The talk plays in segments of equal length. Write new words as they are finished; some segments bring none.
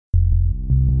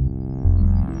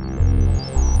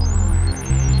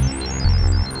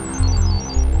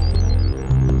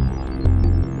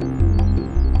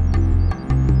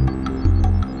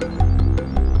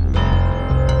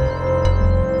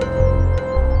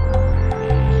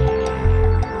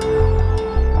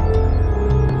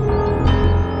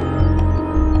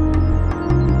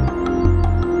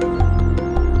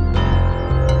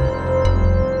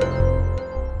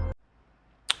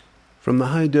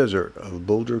high desert of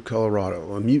Boulder,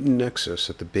 Colorado, a mutant nexus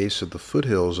at the base of the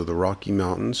foothills of the Rocky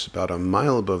Mountains, about a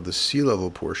mile above the sea level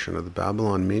portion of the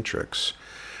Babylon Matrix,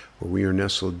 where we are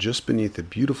nestled just beneath the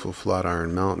beautiful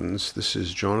Flatiron Mountains. This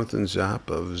is Jonathan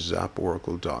Zapp of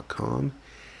zapporacle.com,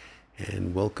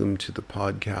 and welcome to the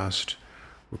podcast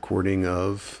recording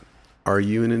of Are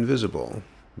You an Invisible?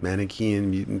 Manichean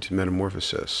Mutant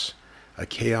Metamorphosis, a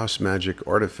chaos magic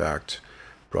artifact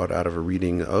brought out of a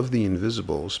reading of The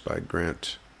Invisibles by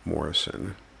Grant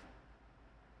Morrison.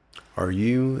 Are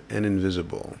you an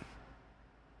invisible?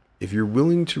 If you're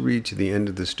willing to read to the end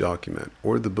of this document,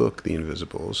 or the book The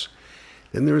Invisibles,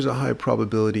 then there is a high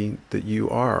probability that you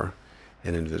are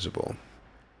an invisible.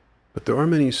 But there are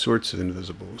many sorts of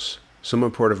invisibles. Some are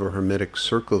part of a hermetic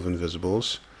circle of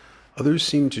invisibles. Others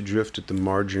seem to drift at the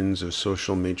margins of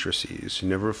social matrices,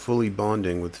 never fully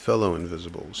bonding with fellow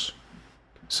invisibles.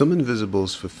 Some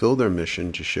invisibles fulfill their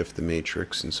mission to shift the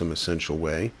matrix in some essential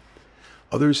way.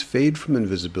 Others fade from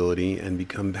invisibility and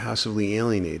become passively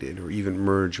alienated or even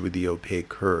merge with the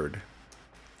opaque herd.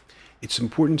 It's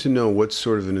important to know what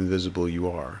sort of an invisible you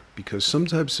are, because some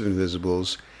types of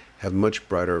invisibles have much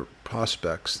brighter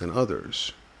prospects than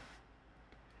others.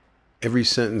 Every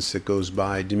sentence that goes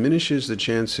by diminishes the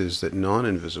chances that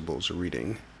non-invisibles are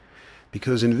reading,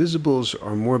 because invisibles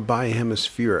are more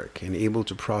bihemispheric and able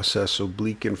to process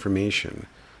oblique information,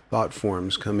 thought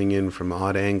forms coming in from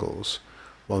odd angles,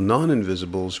 while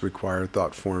non-invisibles require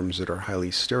thought forms that are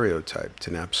highly stereotyped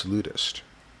and absolutist.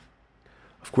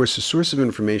 Of course, a source of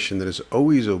information that is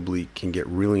always oblique can get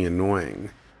really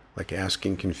annoying, like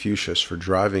asking Confucius for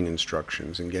driving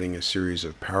instructions and getting a series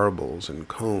of parables and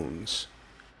koans.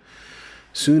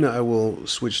 Soon I will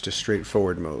switch to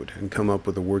straightforward mode and come up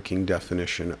with a working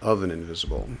definition of an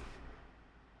invisible.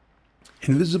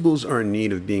 Invisibles are in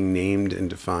need of being named and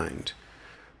defined,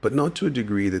 but not to a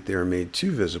degree that they are made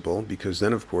too visible, because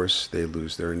then, of course, they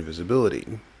lose their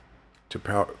invisibility. To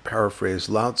paraphrase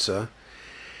Lao Tzu,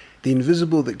 the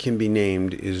invisible that can be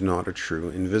named is not a true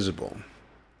invisible.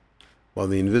 While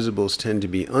the invisibles tend to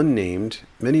be unnamed,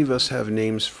 many of us have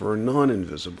names for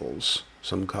non-invisibles.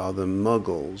 Some call them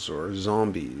muggles or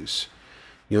zombies.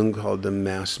 Jung called them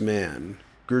masked man.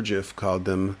 Gurdjieff called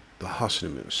them the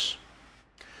Hasnamus.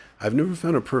 I've never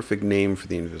found a perfect name for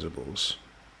the invisibles.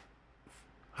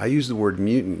 I use the word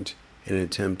mutant in an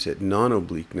attempt at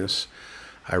non-obliqueness.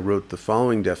 I wrote the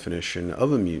following definition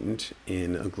of a mutant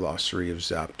in a glossary of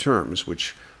Zapp terms,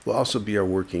 which will also be our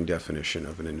working definition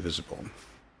of an invisible.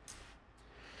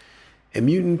 A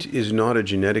mutant is not a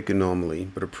genetic anomaly,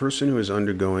 but a person who is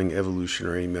undergoing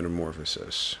evolutionary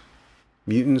metamorphosis.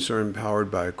 Mutants are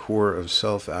empowered by a core of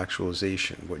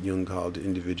self-actualization, what Jung called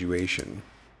individuation.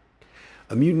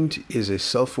 A mutant is a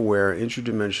self-aware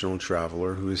interdimensional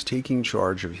traveler who is taking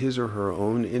charge of his or her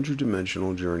own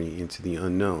interdimensional journey into the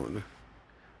unknown.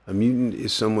 A mutant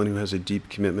is someone who has a deep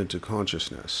commitment to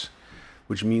consciousness,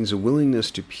 which means a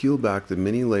willingness to peel back the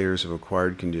many layers of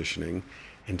acquired conditioning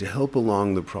and to help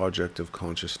along the project of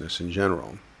consciousness in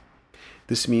general.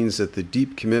 This means that the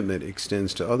deep commitment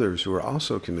extends to others who are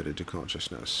also committed to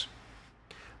consciousness.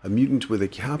 A mutant with a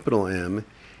capital M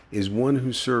is one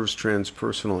who serves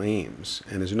transpersonal aims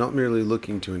and is not merely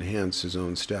looking to enhance his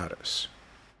own status.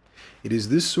 It is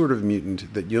this sort of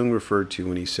mutant that Jung referred to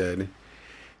when he said,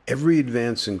 "Every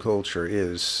advance in culture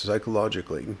is,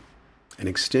 psychologically, an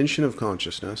extension of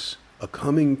consciousness, a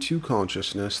coming to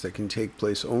consciousness that can take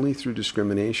place only through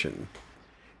discrimination.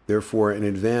 Therefore, an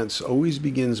advance always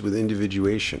begins with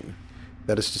individuation,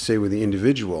 that is to say, with the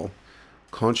individual,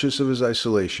 conscious of his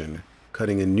isolation,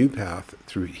 cutting a new path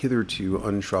through hitherto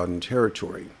untrodden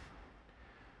territory.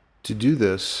 To do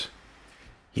this,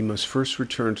 he must first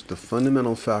return to the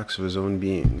fundamental facts of his own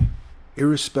being,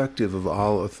 irrespective of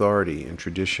all authority and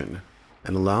tradition,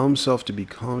 and allow himself to be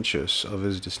conscious of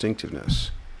his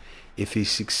distinctiveness. If he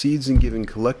succeeds in giving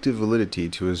collective validity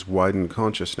to his widened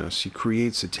consciousness, he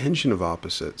creates a tension of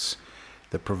opposites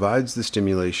that provides the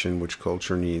stimulation which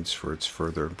culture needs for its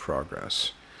further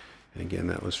progress." And again,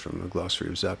 that was from a glossary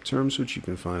of Zapp terms, which you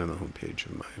can find on the homepage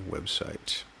of my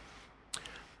website,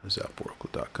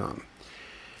 zapporacle.com.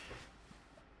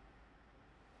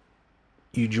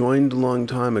 You joined a long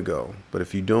time ago, but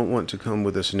if you don't want to come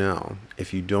with us now,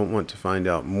 if you don't want to find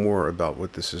out more about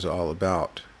what this is all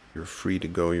about, you're free to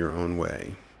go your own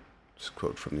way. It's a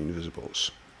quote from The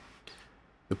Invisibles.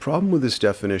 The problem with this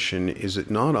definition is that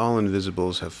not all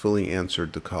invisibles have fully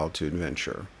answered the call to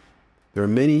adventure. There are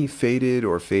many faded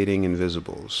or fading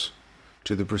invisibles.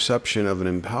 To the perception of an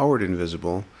empowered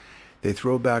invisible, they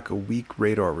throw back a weak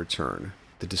radar return.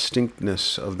 The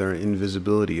distinctness of their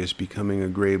invisibility is becoming a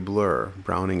gray blur,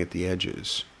 browning at the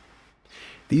edges.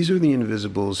 These are the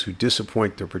invisibles who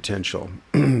disappoint their potential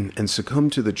and succumb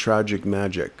to the tragic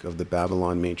magic of the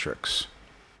Babylon Matrix.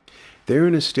 They're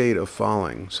in a state of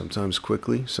falling, sometimes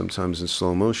quickly, sometimes in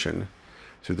slow motion,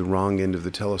 through the wrong end of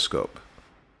the telescope.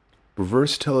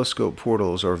 Reverse telescope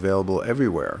portals are available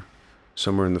everywhere.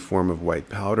 Some are in the form of white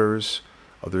powders,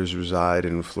 others reside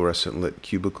in fluorescent lit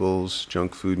cubicles,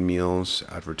 junk food meals,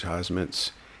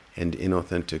 advertisements, and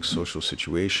inauthentic social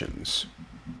situations.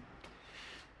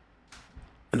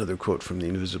 Another quote from the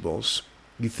Invisibles.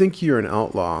 You think you're an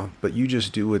outlaw, but you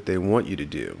just do what they want you to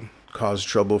do. Cause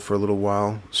trouble for a little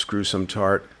while, screw some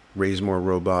tart, raise more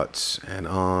robots, and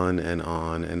on and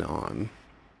on and on.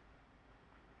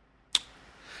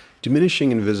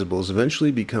 Diminishing invisibles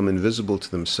eventually become invisible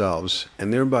to themselves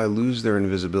and thereby lose their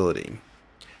invisibility.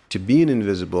 To be an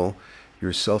invisible,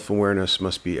 your self-awareness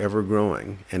must be ever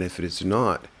growing, and if it is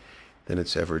not, then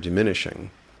it's ever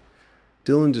diminishing.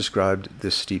 Dylan described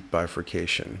this steep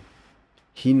bifurcation.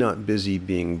 He not busy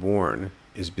being born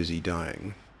is busy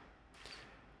dying.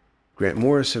 Grant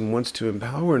Morrison wants to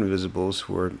empower invisibles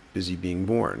who are busy being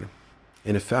born.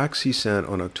 In a fax he sent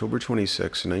on October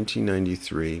 26,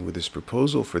 1993, with his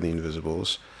proposal for the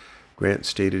Invisibles, Grant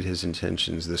stated his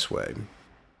intentions this way.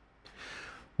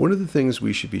 One of the things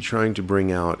we should be trying to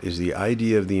bring out is the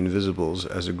idea of the Invisibles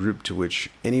as a group to which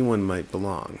anyone might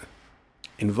belong.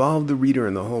 Involve the reader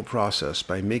in the whole process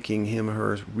by making him or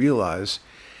her realize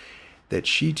that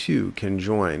she too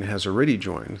has already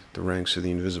joined the ranks of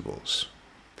the Invisibles.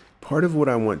 Part of what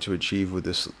I want to achieve with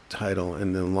this title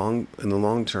in the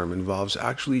long term involves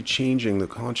actually changing the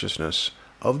consciousness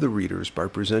of the readers by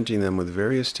presenting them with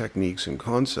various techniques and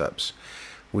concepts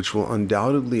which will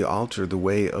undoubtedly alter their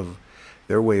way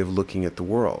of looking at the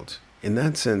world. In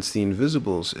that sense, The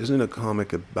Invisibles isn't a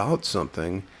comic about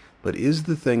something, but is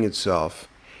the thing itself,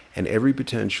 and every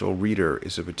potential reader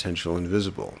is a potential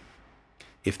invisible.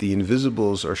 If the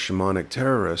Invisibles are shamanic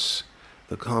terrorists,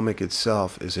 the comic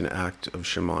itself is an act of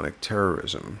shamanic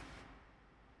terrorism.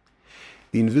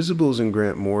 The Invisibles in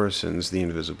Grant Morrison's The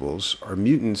Invisibles are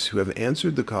mutants who have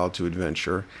answered the call to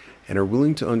adventure and are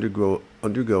willing to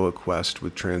undergo a quest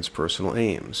with transpersonal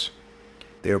aims.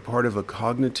 They are part of a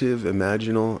cognitive,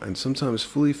 imaginal, and sometimes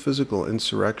fully physical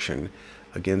insurrection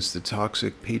against the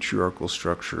toxic patriarchal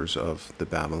structures of the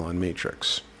Babylon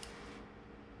Matrix.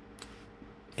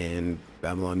 And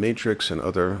Babylon Matrix and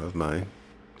other of my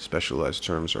specialized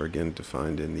terms are again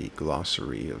defined in the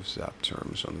glossary of ZAP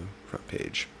terms on the front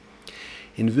page.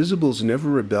 Invisibles never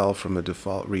rebel from a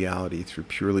default reality through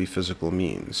purely physical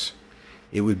means.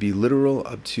 It would be literal,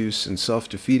 obtuse, and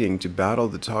self-defeating to battle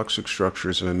the toxic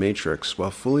structures of a matrix while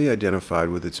fully identified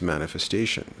with its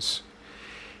manifestations.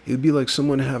 It would be like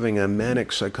someone having a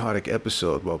manic psychotic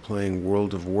episode while playing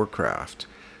World of Warcraft,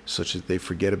 such that they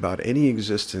forget about any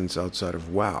existence outside of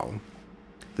WoW.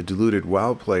 The deluded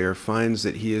WoW player finds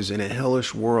that he is in a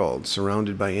hellish world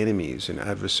surrounded by enemies and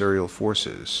adversarial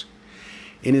forces.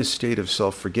 In his state of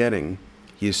self-forgetting,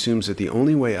 he assumes that the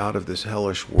only way out of this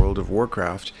hellish World of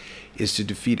Warcraft is to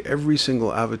defeat every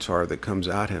single avatar that comes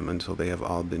at him until they have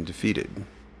all been defeated.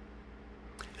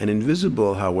 An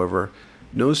invisible, however,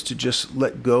 knows to just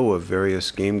let go of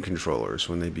various game controllers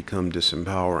when they become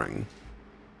disempowering.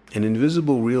 An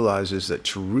invisible realizes that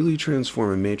to really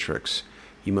transform a matrix,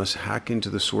 you must hack into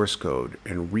the source code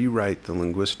and rewrite the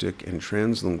linguistic and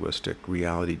translinguistic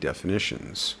reality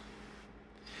definitions.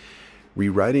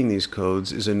 Rewriting these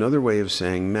codes is another way of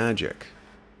saying magic,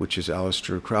 which, as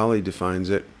Aleister Crowley defines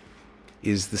it,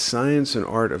 is the science and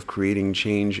art of creating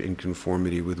change in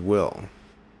conformity with will.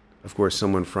 Of course,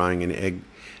 someone frying an egg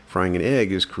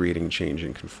is creating change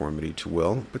in conformity to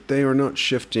will, but they are not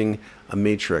shifting a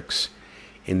matrix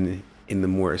in the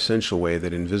more essential way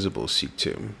that invisibles seek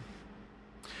to.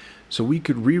 So we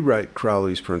could rewrite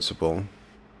Crowley's principle.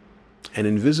 An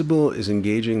invisible is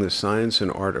engaging the science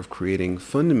and art of creating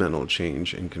fundamental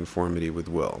change in conformity with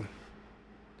will.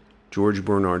 George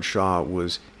Bernard Shaw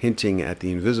was hinting at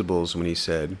the invisibles when he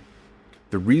said,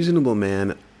 "The reasonable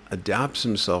man adapts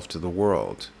himself to the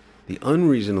world. The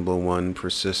unreasonable one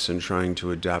persists in trying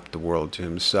to adapt the world to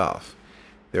himself.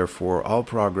 Therefore, all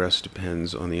progress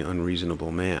depends on the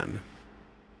unreasonable man."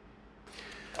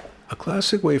 A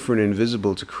classic way for an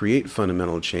invisible to create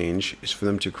fundamental change is for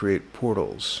them to create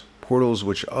portals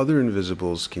which other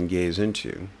invisibles can gaze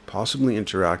into, possibly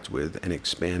interact with, and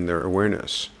expand their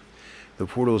awareness. The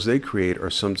portals they create are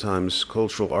sometimes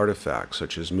cultural artifacts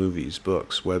such as movies,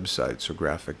 books, websites, or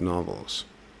graphic novels.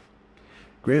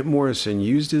 Grant Morrison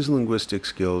used his linguistic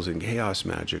skills in chaos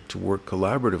magic to work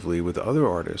collaboratively with other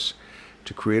artists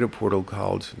to create a portal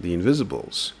called The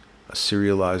Invisibles, a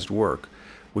serialized work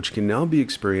which can now be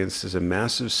experienced as a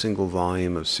massive single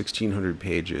volume of 1,600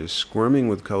 pages, squirming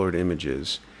with colored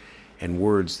images and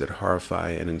words that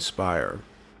horrify and inspire.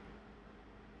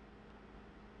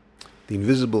 The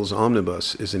Invisibles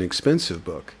Omnibus is an expensive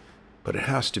book, but it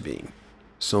has to be.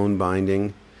 Sewn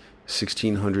binding,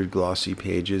 1,600 glossy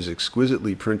pages,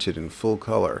 exquisitely printed in full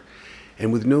color,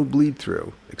 and with no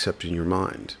bleed-through, except in your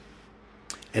mind.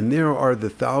 And there are the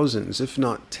thousands, if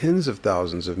not tens of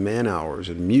thousands, of man-hours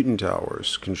and mutant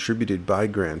hours contributed by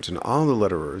Grant and all the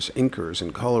letterers, inkers,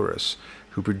 and colorists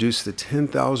who produced the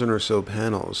 10,000 or so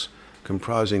panels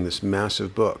comprising this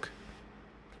massive book.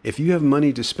 If you have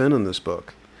money to spend on this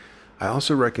book, I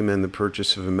also recommend the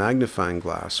purchase of a magnifying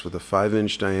glass with a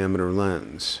 5-inch diameter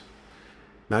lens.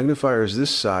 Magnifiers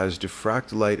this size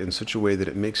diffract light in such a way that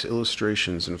it makes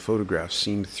illustrations and photographs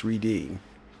seem 3D.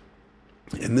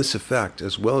 And this effect,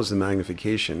 as well as the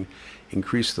magnification,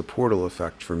 increased the portal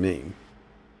effect for me.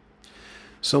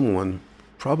 Someone,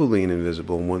 probably an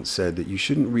invisible, once said that you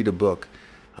shouldn't read a book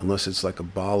unless it's like a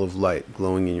ball of light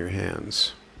glowing in your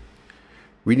hands.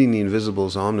 Reading the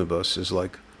Invisibles Omnibus is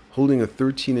like holding a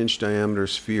 13-inch diameter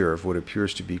sphere of what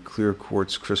appears to be clear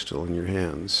quartz crystal in your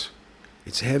hands.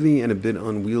 It's heavy and a bit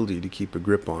unwieldy to keep a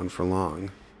grip on for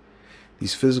long.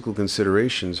 These physical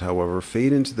considerations, however,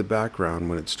 fade into the background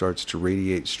when it starts to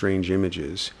radiate strange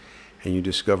images, and you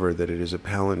discover that it is a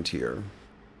palantir.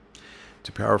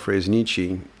 To paraphrase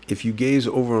Nietzsche, if you gaze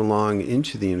overlong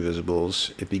into the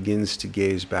invisibles, it begins to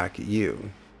gaze back at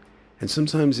you. And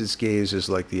sometimes its gaze is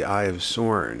like the eye of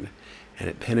Sauron, and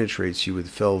it penetrates you with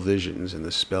fell visions and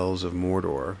the spells of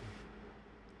Mordor.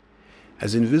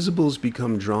 As invisibles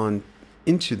become drawn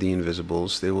into the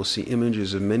invisibles, they will see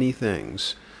images of many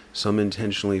things, some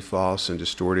intentionally false and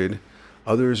distorted,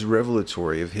 others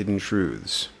revelatory of hidden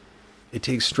truths. It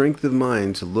takes strength of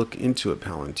mind to look into a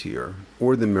palantir,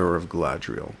 or the Mirror of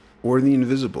Galadriel, or the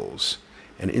Invisibles,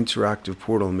 an interactive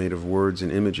portal made of words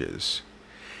and images.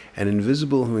 An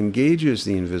invisible who engages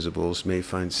the invisibles may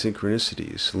find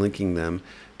synchronicities linking them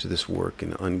to this work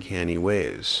in uncanny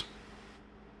ways.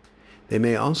 They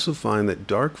may also find that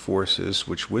dark forces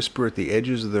which whisper at the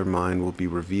edges of their mind will be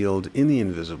revealed in the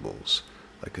invisibles,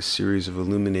 like a series of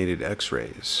illuminated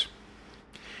X-rays.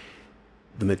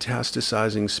 The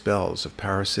metastasizing spells of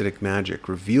parasitic magic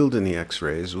revealed in the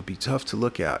X-rays will be tough to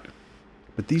look at,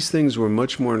 but these things were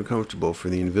much more uncomfortable for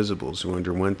the invisibles who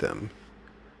underwent them.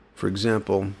 For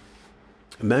example,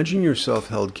 imagine yourself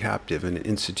held captive in an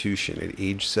institution at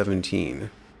age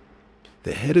 17.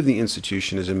 The head of the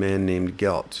institution is a man named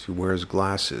Gelt, who wears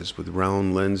glasses with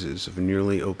round lenses of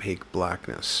nearly opaque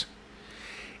blackness.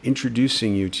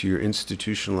 Introducing you to your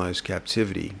institutionalized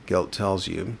captivity, Gelt tells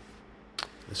you,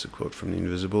 this is a quote from the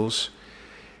Invisibles,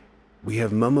 "We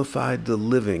have mummified the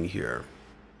living here,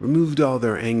 removed all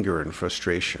their anger and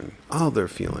frustration, all their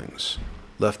feelings,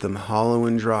 left them hollow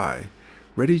and dry,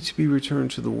 ready to be returned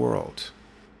to the world.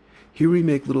 Here we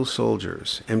make little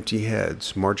soldiers, empty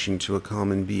heads, marching to a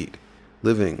common beat,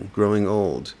 living, growing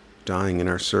old, dying in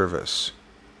our service.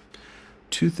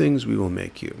 2 things we will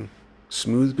make you,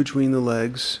 smooth between the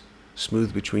legs,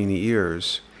 smooth between the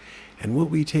ears, and what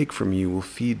we take from you will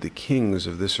feed the kings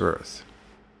of this earth."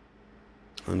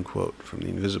 Unquote from the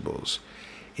Invisibles.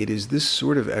 It is this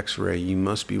sort of X-ray you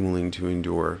must be willing to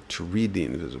endure to read the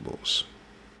Invisibles.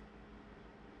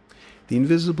 The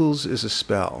Invisibles is a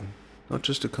spell, not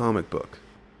just a comic book.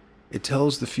 It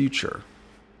tells the future.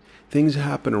 Things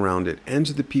happen around it and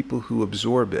to the people who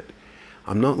absorb it.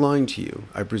 I'm not lying to you.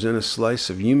 I present a slice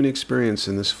of human experience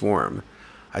in this form.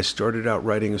 I started out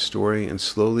writing a story, and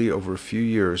slowly over a few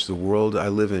years the world I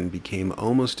live in became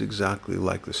almost exactly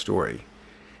like the story.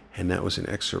 And that was an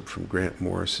excerpt from Grant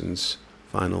Morrison's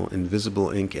final Invisible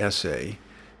Ink essay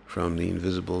from The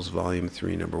Invisibles Volume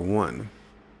 3, Number 1.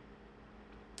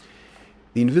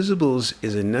 The Invisibles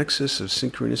is a nexus of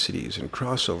synchronicities and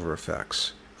crossover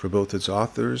effects for both its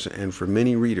authors and for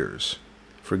many readers.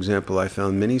 For example, I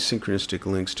found many synchronistic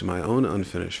links to my own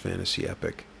unfinished fantasy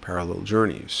epic, Parallel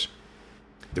Journeys.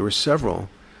 There were several,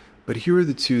 but here are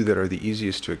the 2 that are the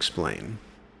easiest to explain.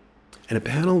 In a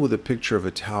panel with a picture of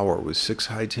a tower with 6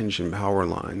 high-tension power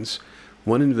lines,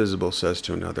 one invisible says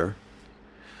to another,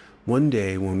 "One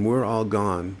day, when we're all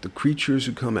gone, the creatures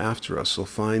who come after us will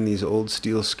find these old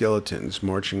steel skeletons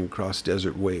marching across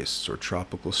desert wastes or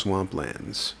tropical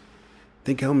swamplands.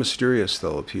 Think how mysterious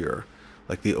they'll appear,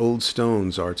 like the old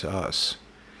stones are to us.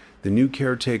 The new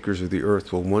caretakers of the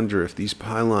earth will wonder if these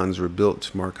pylons were built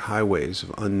to mark highways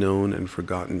of unknown and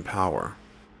forgotten power."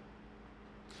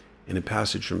 In a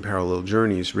passage from Parallel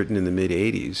Journeys written in the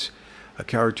mid-'80s, a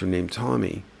character named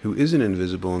Tommy, who isn't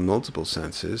invisible in multiple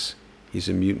senses, he's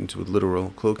a mutant with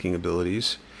literal cloaking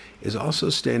abilities, is also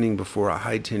standing before a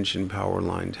high-tension power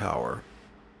line tower.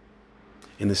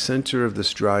 In the center of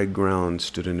this dry ground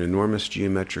stood an enormous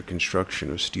geometric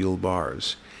construction of steel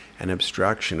bars, an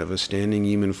abstraction of a standing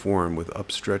human form with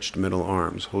upstretched metal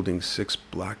arms holding 6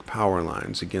 black power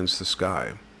lines against the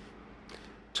sky.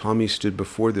 Tommy stood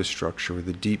before this structure with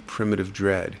a deep primitive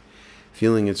dread,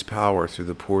 feeling its power through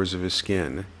the pores of his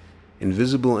skin.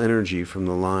 Invisible energy from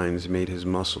the lines made his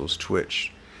muscles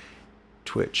twitch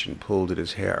and pulled at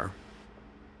his hair.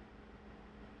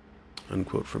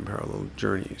 Unquote from Parallel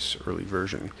Journeys, early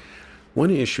version.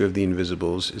 One issue of The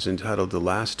Invisibles is entitled The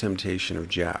Last Temptation of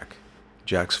Jack.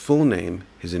 Jack's full name,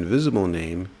 his invisible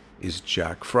name, is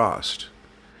Jack Frost.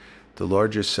 The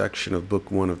largest section of Book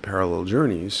 1 of Parallel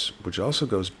Journeys, which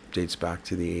also dates back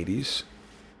to the 80s,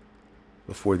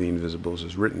 before The Invisibles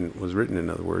was written, in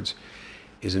other words,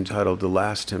 is entitled The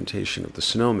Last Temptation of the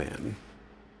Snowman.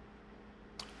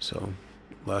 So,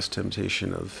 Last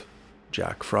Temptation of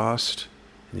Jack Frost,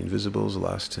 and The Invisibles, The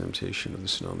Last Temptation of the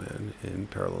Snowman in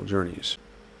Parallel Journeys.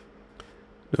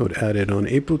 Note added, on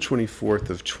April 24th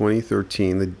of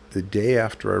 2013, the day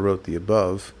after I wrote the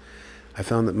above, I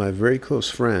found that my very close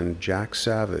friend, Jack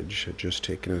Savage, had just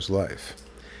taken his life.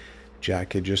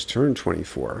 Jack had just turned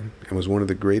 24 and was one of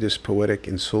the greatest poetic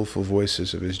and soulful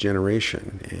voices of his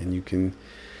generation, and you can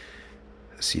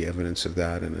see evidence of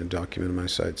that in a document on my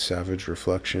site, Savage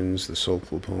Reflections, The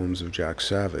Soulful Poems of Jack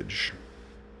Savage.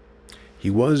 He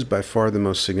was by far the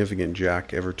most significant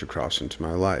Jack ever to cross into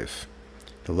my life.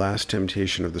 The Last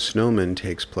Temptation of the Snowman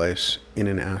takes place in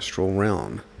an astral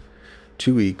realm.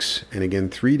 2 weeks, and again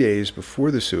 3 days before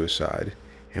the suicide,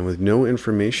 and with no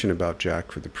information about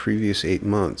Jack for the previous 8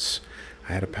 months,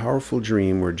 I had a powerful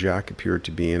dream where Jack appeared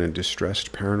to be in a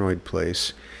distressed, paranoid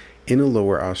place in a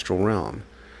lower astral realm,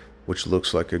 which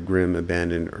looks like a grim,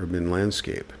 abandoned urban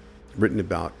landscape, written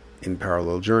about in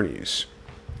Parallel Journeys.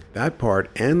 That part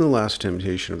and The Last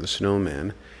Temptation of the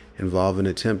Snowman involve an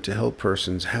attempt to help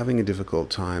persons having a difficult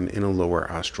time in a lower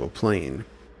astral plane.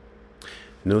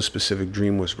 No specific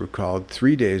dream was recalled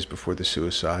 3 days before the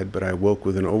suicide, but I woke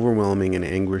with an overwhelming and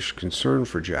anguished concern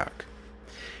for Jack.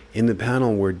 In the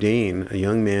panel where Dane, a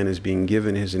young man, is being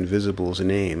given his Invisible's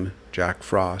name, Jack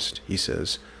Frost, he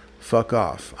says, "Fuck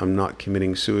off, I'm not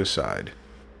committing suicide."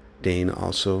 Dane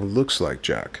also looks like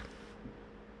Jack.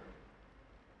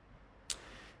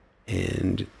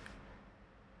 And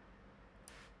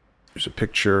there's a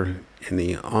picture in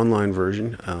the online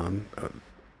version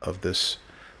of this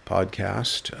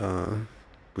podcast,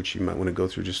 which you might want to go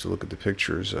through just to look at the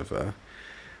pictures of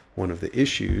one of the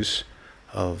issues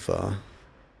of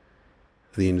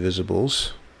The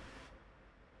Invisibles.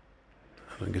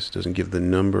 I guess it doesn't give the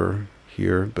number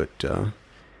here, but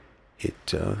it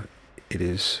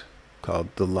is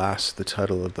called the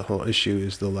title of the whole issue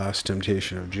is The Last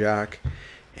Temptation of Jack,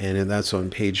 and that's on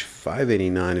page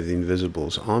 589 of The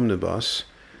Invisibles Omnibus,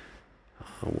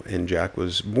 and Jack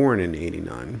was born in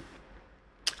 89.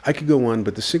 I could go on,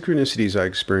 but the synchronicities I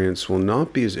experience will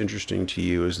not be as interesting to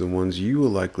you as the ones you will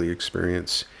likely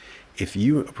experience if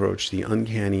you approach the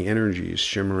uncanny energies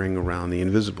shimmering around the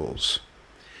Invisibles.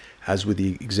 As with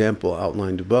the example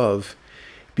outlined above,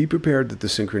 be prepared that the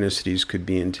synchronicities could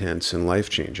be intense and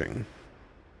life-changing.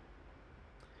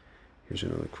 Here's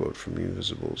another quote from the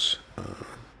Invisibles,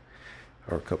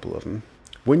 or a couple of them.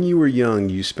 "When you were young,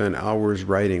 you spent hours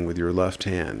writing with your left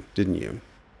hand, didn't you?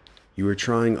 You were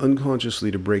trying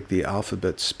unconsciously to break the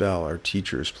alphabet spell our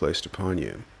teachers placed upon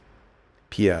you.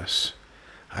 P.S.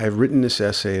 I have written this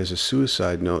essay as a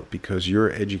suicide note because your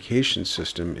education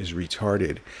system is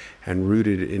retarded and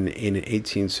rooted in an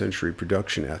 18th century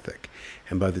production ethic,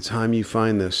 and by the time you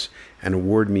find this and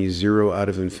award me 0 out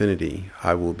of infinity,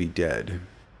 I will be dead."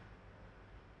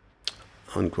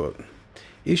 Unquote.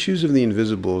 Issues of The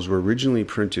Invisibles were originally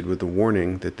printed with the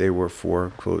warning that they were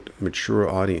for, quote, mature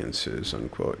audiences,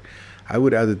 unquote. I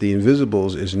would add that The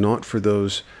Invisibles is not for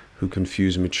those who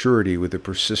confuse maturity with a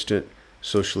persistent,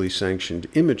 socially sanctioned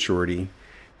immaturity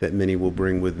that many will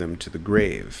bring with them to the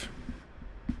grave.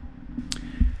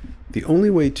 The only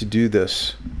way to do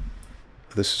this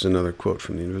is another quote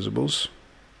from The Invisibles.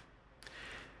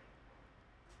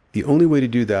 The only way to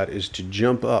do that is to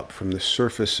jump up from the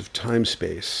surface of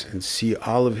time-space and see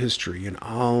all of history and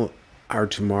all our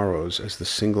tomorrows as the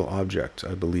single object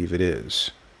I believe it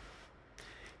is.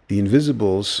 The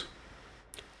Invisibles,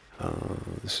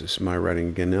 this is my writing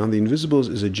again now, The Invisibles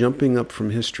is a jumping up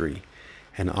from history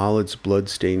and all its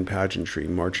blood-stained pageantry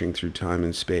marching through time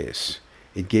and space.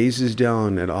 It gazes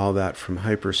down at all that from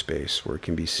hyperspace where it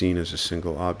can be seen as a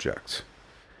single object.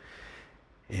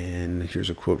 And here's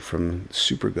a quote from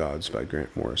Super Gods by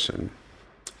Grant Morrison.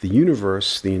 "The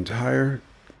universe, the entire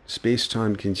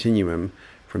space-time continuum,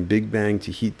 from Big Bang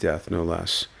to heat death no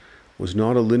less, was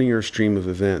not a linear stream of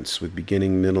events with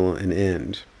beginning, middle, and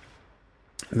end.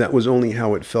 That was only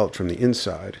how it felt from the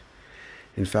inside.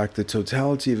 In fact, the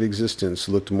totality of existence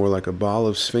looked more like a ball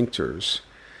of sphincters,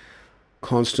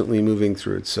 constantly moving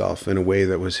through itself in a way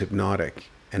that was hypnotic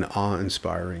and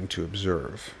awe-inspiring to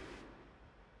observe.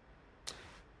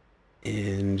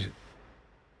 And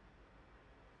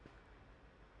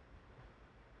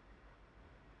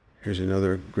here's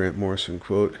another Grant Morrison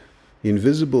quote. The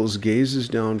Invisibles gazes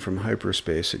down from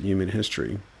hyperspace at human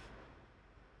history.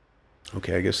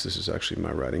 Okay, I guess this is actually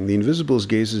my writing. The Invisibles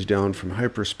gazes down from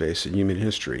hyperspace at human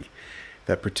history,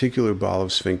 that particular ball of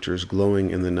sphincters glowing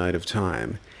in the night of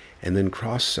time, and then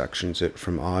cross-sections it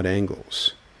from odd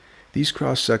angles. These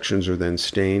cross-sections are then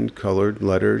stained, colored,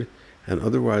 lettered, and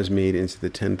otherwise made into the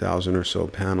 10,000 or so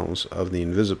panels of the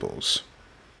Invisibles.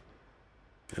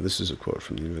 And this is a quote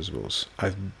from the Invisibles.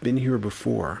 I've been here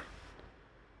before.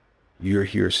 You're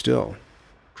here still.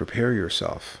 Prepare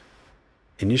yourself.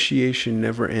 Initiation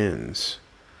never ends.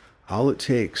 All it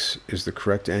takes is the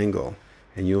correct angle,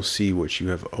 and you'll see what you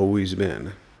have always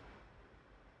been.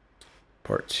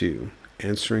 Part 2.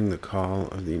 Answering the Call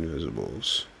of the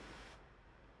Invisibles.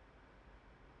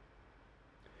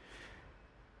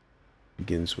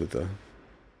 Begins with a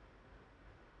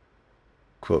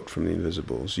quote from the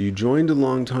Invisibles. You joined a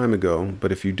long time ago,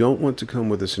 but if you don't want to come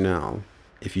with us now,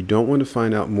 if you don't want to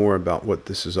find out more about what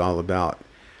this is all about,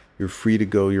 you're free to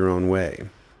go your own way.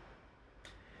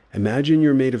 Imagine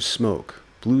you're made of smoke,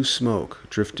 blue smoke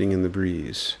drifting in the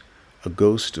breeze, a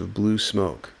ghost of blue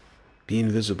smoke. Be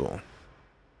invisible.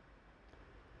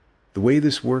 The way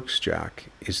this works,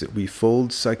 Jack, is that we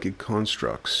fold psychic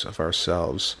constructs of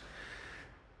ourselves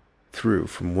through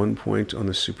from one point on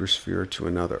the supersphere to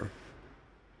another.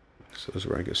 So those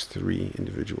were, I guess, 3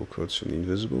 individual quotes from the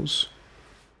Invisibles.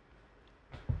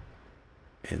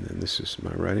 And then this is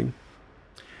my writing.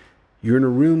 You're in a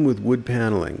room with wood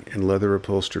paneling and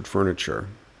leather-upholstered furniture.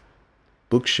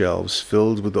 Bookshelves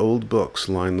filled with old books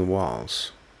line the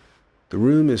walls. The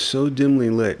room is so dimly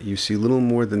lit you see little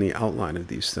more than the outline of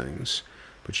these things,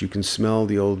 but you can smell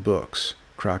the old books,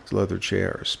 cracked leather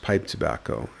chairs, pipe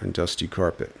tobacco, and dusty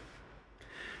carpet.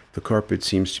 The carpet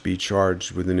seems to be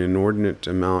charged with an inordinate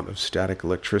amount of static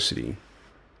electricity.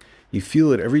 You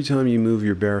feel it every time you move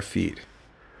your bare feet.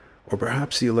 Or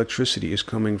perhaps the electricity is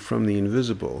coming from the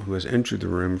Invisible who has entered the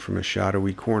room from a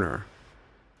shadowy corner.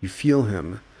 You feel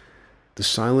him, the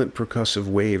silent percussive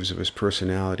waves of his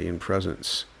personality and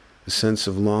presence, the sense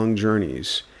of long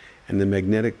journeys, and the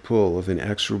magnetic pull of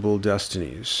inexorable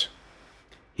destinies.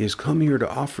 He has come here to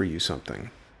offer you something.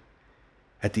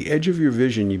 At the edge of your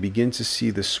vision, you begin to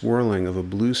see the swirling of a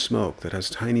blue smoke that has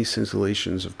tiny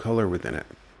scintillations of color within it,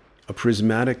 a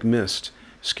prismatic mist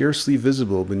scarcely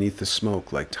visible beneath the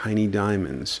smoke like tiny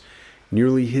diamonds,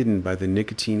 nearly hidden by the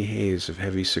nicotine haze of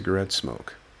heavy cigarette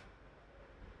smoke.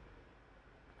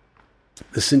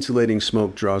 The scintillating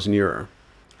smoke draws nearer,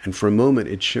 and for a moment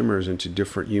it shimmers into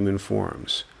different human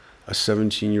forms. A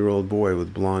 17-year-old boy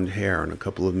with blonde hair and a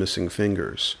couple of missing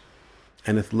fingers,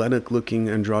 an athletic-looking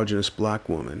androgynous black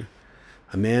woman,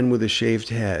 a man with a shaved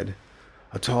head,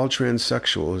 a tall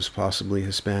transsexual who is possibly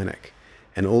Hispanic,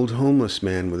 an old homeless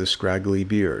man with a scraggly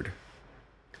beard.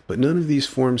 But none of these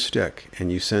forms stick, and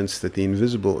you sense that the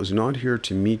Invisible is not here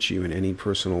to meet you in any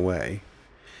personal way.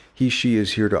 She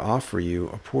is here to offer you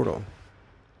a portal.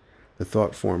 The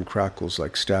thought form crackles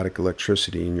like static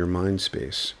electricity in your mind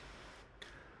space.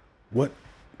 What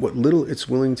little it's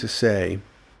willing to say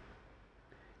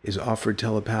is offered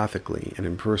telepathically and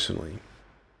impersonally.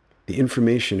 The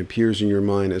information appears in your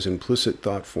mind as implicit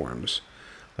thought forms,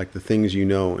 like the things you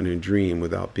know in a dream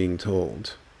without being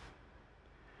told.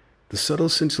 The subtle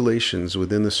scintillations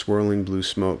within the swirling blue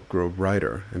smoke grow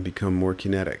brighter and become more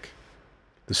kinetic.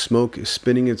 The smoke is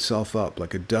spinning itself up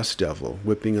like a dust devil,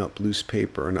 whipping up loose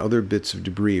paper and other bits of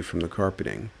debris from the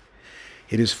carpeting.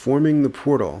 It is forming the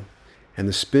portal, and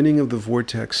the spinning of the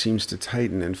vortex seems to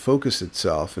tighten and focus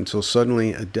itself until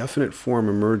suddenly a definite form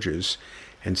emerges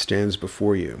and stands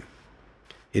before you.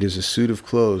 It is a suit of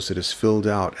clothes that is filled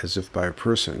out as if by a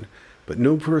person, but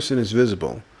no person is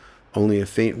visible, only a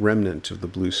faint remnant of the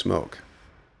blue smoke.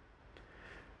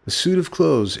 The suit of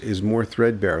clothes is more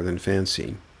threadbare than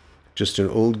fancy. Just an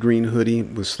old green hoodie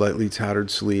with slightly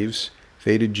tattered sleeves,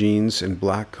 faded jeans, and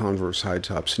black Converse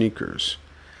high-top sneakers.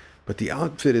 But the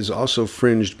outfit is also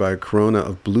fringed by a corona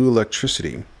of blue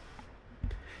electricity,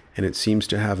 and it seems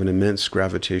to have an immense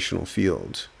gravitational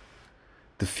field.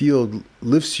 The field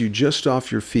lifts you just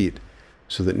off your feet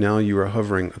so that now you are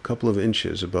hovering a couple of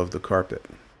inches above the carpet.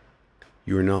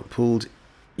 You are not pulled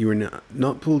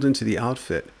into the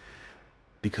outfit,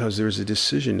 because there's a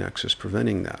decision nexus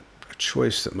preventing that, a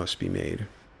choice that must be made.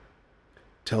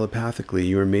 Telepathically,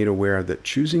 you are made aware that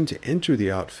choosing to enter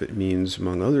the outfit means,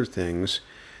 among other things,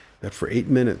 that for 8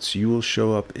 minutes you will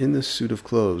show up in this suit of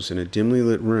clothes in a dimly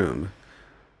lit room,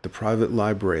 the private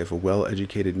library of a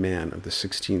well-educated man of the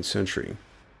 16th century.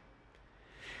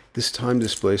 This time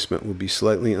displacement will be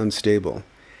slightly unstable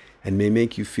and may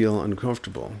make you feel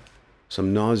uncomfortable,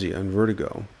 some nausea and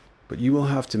vertigo, but you will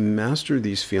have to master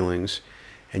these feelings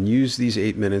and use these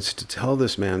 8 minutes to tell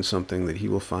this man something that he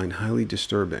will find highly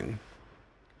disturbing.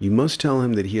 You must tell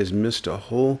him that he has missed a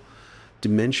whole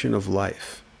dimension of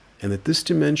life, and that this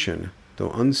dimension,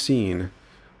 though unseen,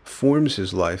 forms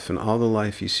his life and all the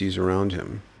life he sees around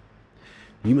him.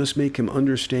 You must make him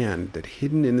understand that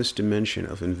hidden in this dimension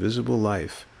of invisible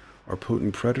life are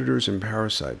potent predators and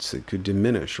parasites that could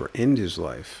diminish or end his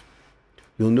life.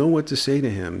 You'll know what to say to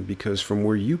him because from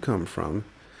where you come from,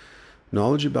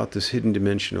 knowledge about this hidden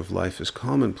dimension of life is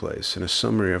commonplace, and a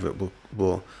summary of it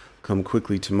will come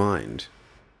quickly to mind.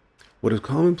 What is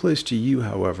commonplace to you,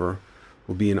 however,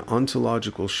 will be an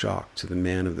ontological shock to the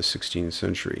man of the 16th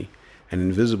century, an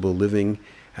invisible living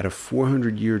at a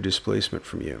 400-year displacement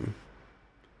from you.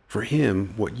 For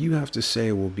him, what you have to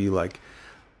say will be like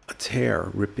a tear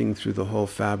ripping through the whole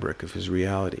fabric of his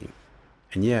reality.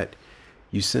 And yet,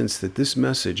 you sense that this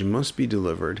message must be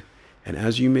delivered, and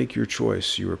as you make your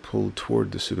choice, you are pulled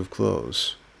toward the suit of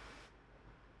clothes.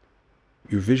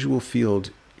 Your visual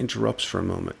field interrupts for a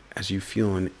moment as you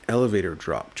feel an elevator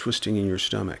drop twisting in your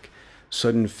stomach,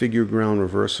 sudden figure ground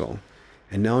reversal,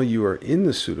 and now you are in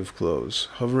the suit of clothes,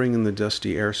 hovering in the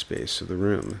dusty airspace of the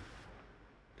room.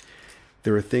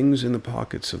 There are things in the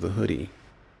pockets of the hoodie.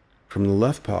 From the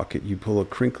left pocket, you pull a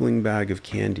crinkling bag of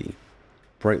candy,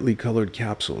 brightly colored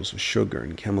capsules of sugar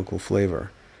and chemical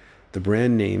flavor. The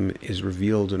brand name is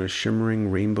revealed on a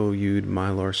shimmering rainbow-hued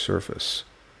mylar surface.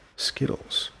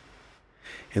 Skittles.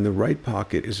 In the right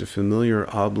pocket is a familiar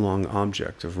oblong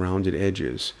object of rounded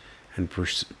edges and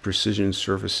precision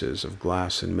surfaces of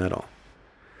glass and metal.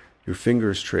 Your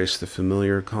fingers trace the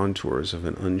familiar contours of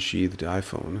an unsheathed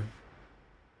iPhone.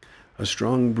 A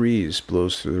strong breeze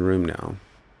blows through the room now.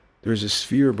 There is a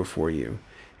sphere before you.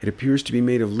 It appears to be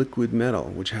made of liquid metal,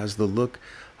 which has the look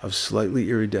of slightly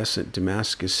iridescent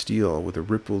Damascus steel with a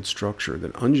rippled structure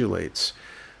that undulates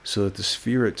so that the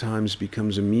sphere at times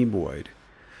becomes amoeboid,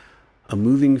 a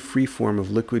moving freeform of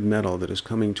liquid metal that is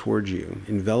coming towards you,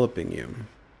 enveloping you.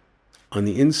 On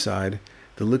the inside,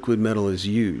 the liquid metal is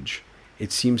huge.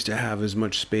 It seems to have as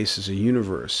much space as a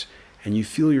universe, and you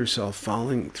feel yourself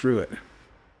falling through it.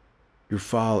 Your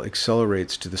fall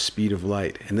accelerates to the speed of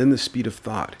light, and then the speed of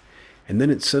thought, and then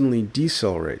it suddenly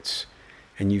decelerates,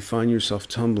 and you find yourself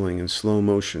tumbling in slow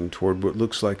motion toward what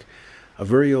looks like a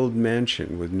very old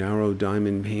mansion with narrow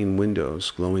diamond-pane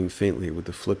windows glowing faintly with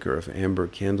the flicker of amber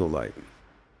candlelight.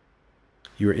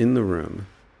 You are in the room,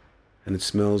 and it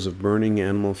smells of burning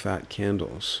animal fat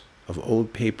candles, of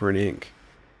old paper and ink,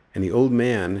 and the old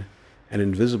man, an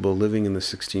invisible living in the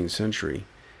 16th century,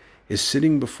 is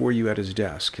sitting before you at his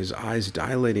desk, his eyes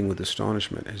dilating with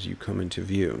astonishment as you come into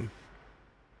view.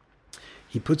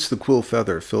 He puts the quill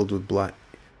feather filled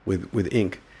with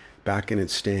ink back in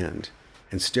its stand,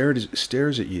 and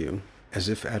stares at you as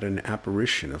if at an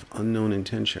apparition of unknown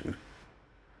intention.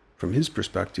 From his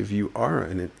perspective, you are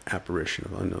an apparition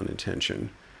of unknown intention,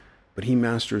 but he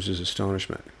masters his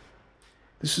astonishment.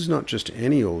 This is not just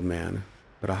any old man,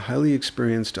 but a highly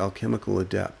experienced alchemical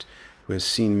adept who has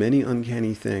seen many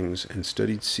uncanny things and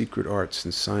studied secret arts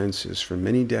and sciences for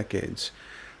many decades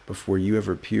before you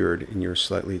ever appeared in your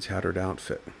slightly tattered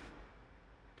outfit.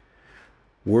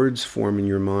 Words form in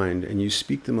your mind, and you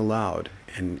speak them aloud,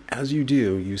 and as you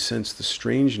do, you sense the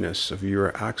strangeness of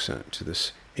your accent to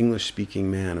this English-speaking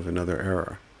man of another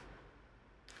era.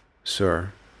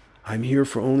 Sir, I'm here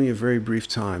for only a very brief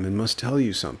time and must tell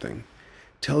you something.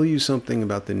 Tell you something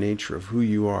about the nature of who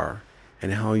you are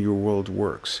and how your world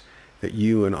works that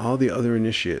you and all the other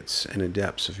initiates and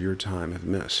adepts of your time have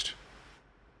missed.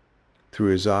 Through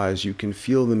his eyes, you can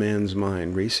feel the man's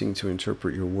mind racing to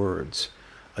interpret your words,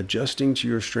 adjusting to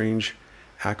your strange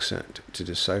accent to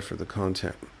decipher the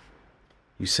content.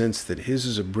 You sense that his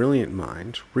is a brilliant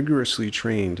mind, rigorously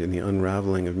trained in the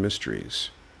unraveling of mysteries.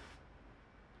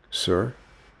 Sir,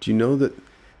 do you know that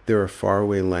there are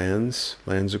faraway lands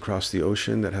across the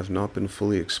ocean that have not been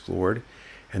fully explored,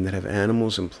 and that have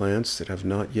animals and plants that have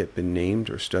not yet been named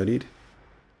or studied?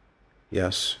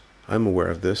 Yes, I'm aware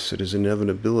of this. It is an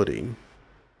inevitability.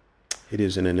 It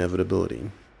is an inevitability.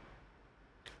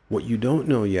 What you don't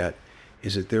know yet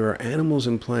is that there are animals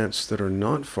and plants that are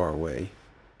not far away,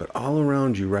 but all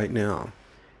around you right now,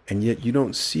 and yet you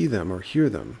don't see them or hear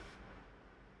them.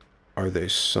 Are they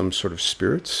some sort of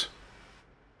spirits?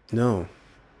 No,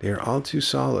 they are all too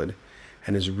solid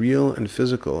and as real and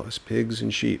physical as pigs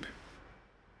and sheep.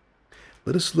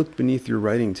 Let us look beneath your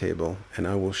writing table, and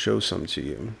I will show some to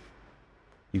you.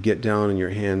 You get down on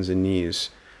your hands and knees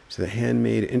to the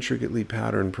handmade, intricately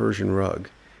patterned Persian rug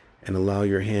and allow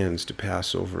your hands to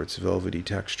pass over its velvety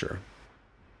texture.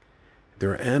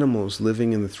 There are animals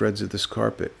living in the threads of this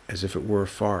carpet as if it were a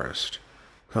forest.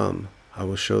 Come, I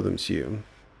will show them to you.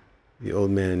 The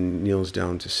old man kneels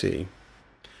down to see.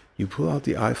 You pull out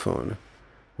the iPhone,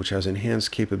 which has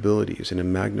enhanced capabilities in a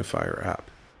magnifier app.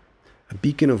 A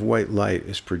beacon of white light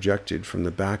is projected from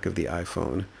the back of the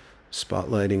iPhone,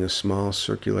 spotlighting a small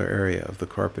circular area of the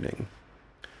carpeting.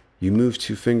 You move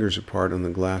 2 fingers apart on the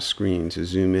glass screen to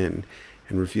zoom in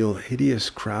and reveal hideous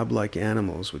crab-like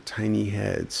animals with tiny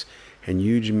heads and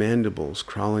huge mandibles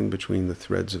crawling between the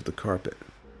threads of the carpet.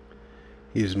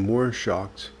 He is more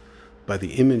shocked by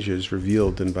the images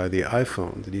revealed than by the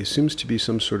iPhone that he assumes to be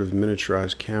some sort of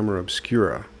miniaturized camera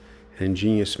obscura, an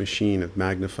ingenious machine of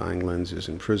magnifying lenses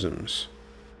and prisms.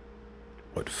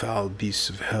 What foul beasts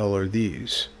of hell are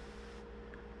these?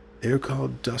 They are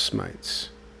called dust mites.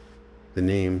 The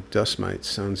name dust mites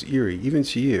sounds eerie even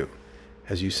to you,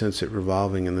 as you sense it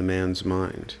revolving in the man's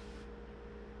mind.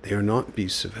 They are not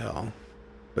beasts of hell,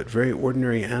 but very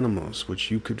ordinary animals which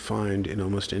you could find in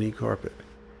almost any carpet.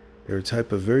 They are a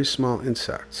type of very small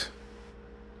insect.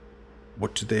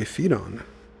 What do they feed on?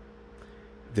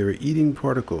 They are eating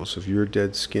particles of your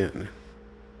dead skin.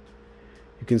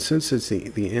 You can sense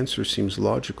that the answer seems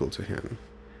logical to him,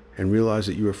 and realize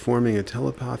that you are forming a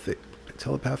telepathic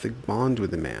bond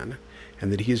with the man,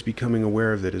 and that he is becoming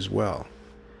aware of it as well.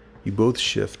 You both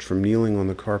shift from kneeling on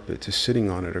the carpet to sitting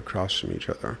on it across from each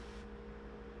other.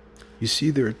 You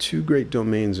see, there are 2 great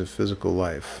domains of physical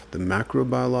life, the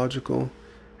macrobiological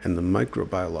and the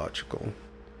microbiological.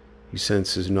 You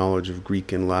sense his knowledge of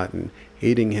Greek and Latin,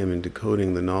 aiding him in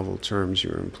decoding the novel terms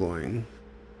you are employing.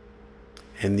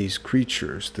 And these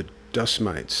creatures, the dust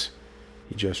mites,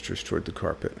 he gestures toward the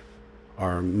carpet,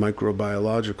 are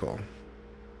microbiological.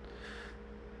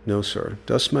 No, sir.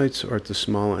 Dust mites are at the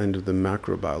small end of the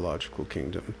macrobiological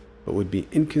kingdom, but would be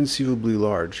inconceivably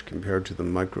large compared to the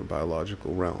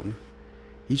microbiological realm.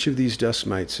 Each of these dust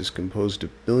mites is composed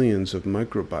of billions of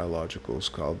microbiologicals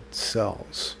called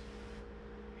cells.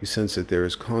 You sense that there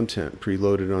is content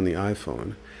preloaded on the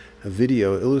iPhone, a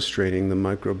video illustrating the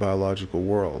microbiological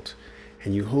world,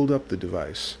 and you hold up the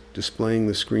device, displaying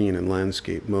the screen in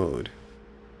landscape mode.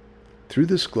 Through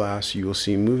this glass, you will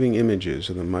see moving images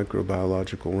of the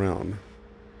microbiological realm.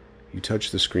 You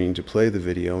touch the screen to play the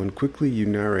video, and quickly you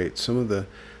narrate some of the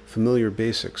familiar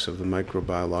basics of the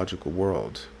microbiological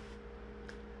world.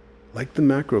 Like the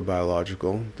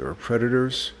macrobiological, there are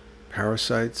predators,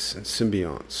 parasites, and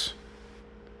symbionts.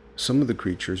 Some of the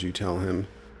creatures, you tell him,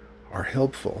 are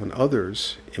helpful, and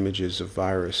others, images of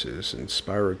viruses and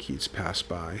spirochetes pass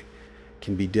by,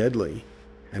 can be deadly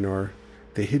and are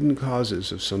the hidden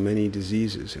causes of so many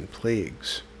diseases and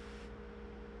plagues.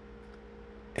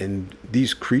 And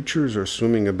these creatures are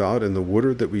swimming about in the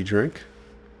water that we drink?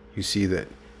 You see that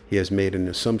he has made an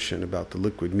assumption about the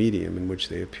liquid medium in which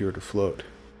they appear to float.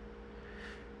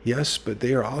 Yes, but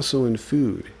they are also in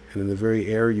food and in the very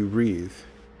air you breathe.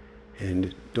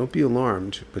 And don't be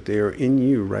alarmed, but they are in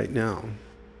you right now.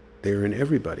 They are in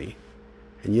everybody.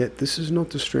 And yet this is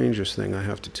not the strangest thing I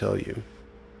have to tell you.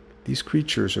 These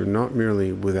creatures are not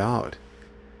merely without.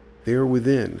 They are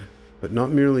within, but not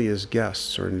merely as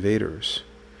guests or invaders.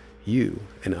 You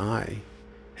and I,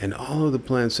 and all of the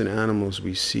plants and animals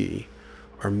we see,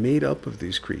 are made up of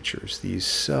these creatures, these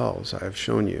cells I have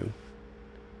shown you.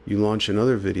 You launch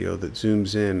another video that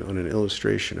zooms in on an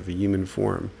illustration of a human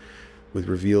form with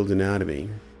revealed anatomy.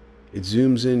 It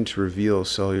zooms in to reveal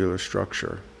cellular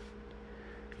structure.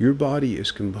 Your body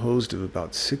is composed of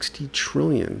about 60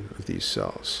 trillion of these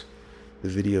cells. The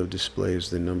video displays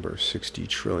the number 60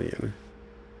 trillion.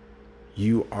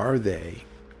 You are they,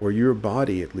 or your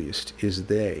body at least is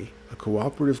they, a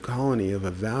cooperative colony of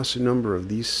a vast number of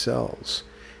these cells,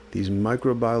 these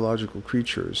microbiological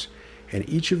creatures, and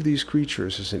each of these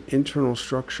creatures is an internal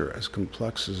structure as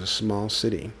complex as a small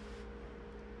city.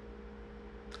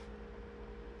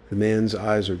 The man's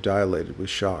eyes are dilated with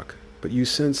shock, but you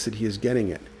sense that he is getting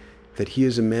it, that he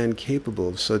is a man capable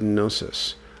of sudden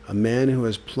gnosis, a man who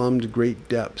has plumbed great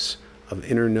depths of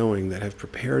inner knowing that have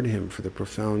prepared him for the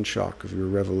profound shock of your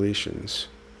revelations.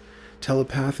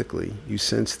 Telepathically, you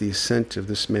sense the ascent of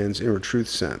this man's inner truth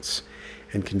sense,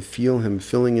 and can feel him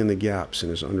filling in the gaps in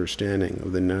his understanding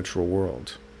of the natural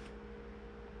world.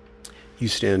 You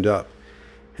stand up,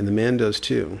 and the man does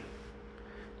too.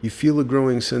 You feel a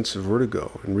growing sense of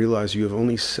vertigo and realize you have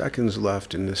only seconds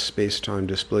left in this space-time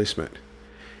displacement.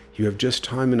 You have just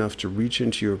time enough to reach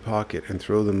into your pocket and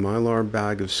throw the mylar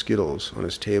bag of Skittles on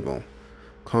his table,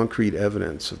 concrete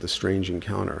evidence of the strange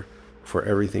encounter, before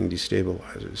everything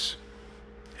destabilizes.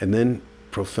 And then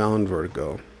profound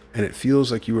vertigo, and it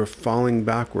feels like you are falling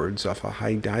backwards off a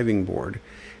high diving board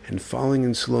and falling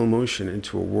in slow motion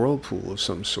into a whirlpool of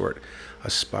some sort, a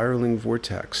spiraling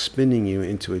vortex spinning you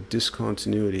into a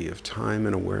discontinuity of time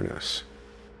and awareness.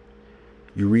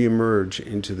 You re-emerge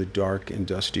into the dark and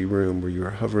dusty room where you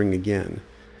are hovering again,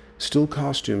 still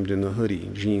costumed in the hoodie,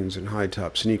 jeans, and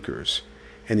high-top sneakers,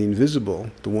 and the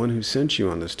invisible, the one who sent you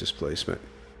on this displacement,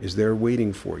 is there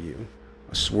waiting for you,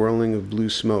 a swirling of blue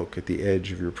smoke at the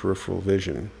edge of your peripheral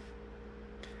vision.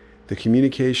 The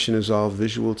communication is all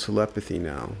visual telepathy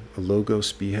now, a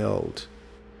logos beheld.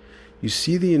 You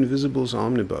see the invisible's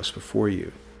omnibus before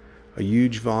you, a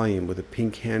huge volume with a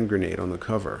pink hand grenade on the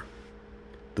cover.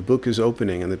 The book is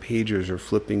opening and the pages are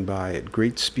flipping by at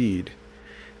great speed.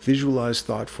 Visualize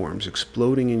thought forms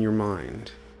exploding in your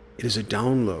mind. It is a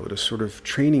download, a sort of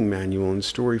training manual in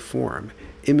story form,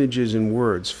 images and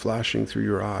words flashing through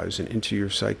your eyes and into your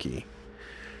psyche.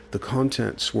 The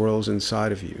content swirls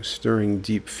inside of you, stirring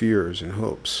deep fears and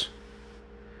hopes.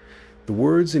 The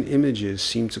words and images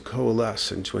seem to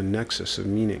coalesce into a nexus of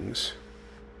meanings.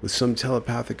 With some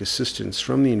telepathic assistance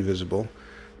from the invisible,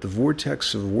 the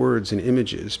vortex of words and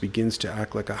images begins to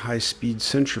act like a high-speed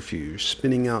centrifuge,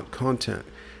 spinning out content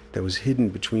that was hidden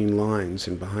between lines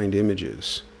and behind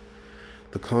images.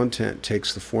 The content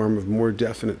takes the form of more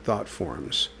definite thought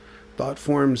forms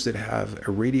that have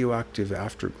a radioactive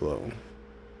afterglow.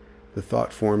 The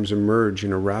thought forms emerge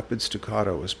in a rapid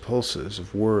staccato as pulses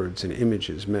of words and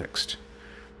images mixed.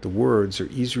 The words are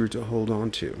easier to hold on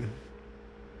to.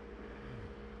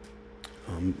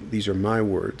 These are my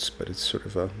words, but it's sort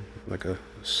of like a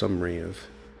summary of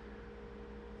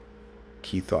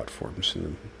key thought forms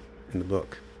in the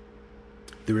book.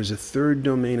 There is a third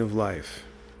domain of life,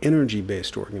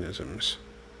 energy-based organisms,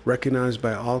 recognized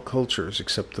by all cultures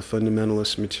except the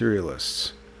fundamentalist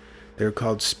materialists. They are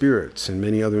called spirits and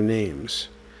many other names.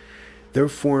 Their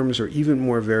forms are even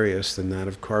more various than that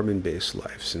of carbon-based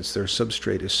life, since their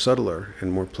substrate is subtler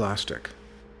and more plastic.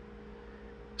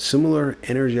 Similar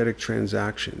energetic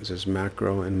transactions as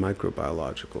macro and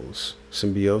microbiologicals,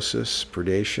 symbiosis,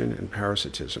 predation, and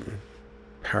parasitism.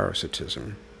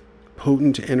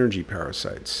 Potent energy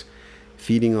parasites,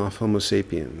 feeding off Homo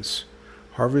sapiens,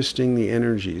 harvesting the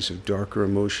energies of darker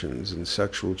emotions and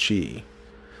sexual chi,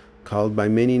 called by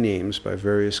many names by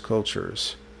various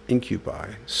cultures,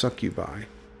 incubi, succubi,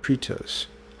 pretas,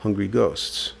 hungry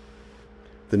ghosts.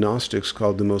 The Gnostics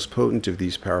called the most potent of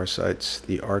these parasites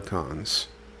the archons,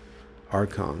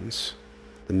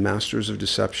 the masters of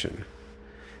deception.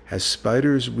 As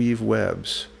spiders weave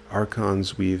webs,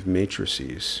 archons weave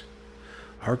matrices.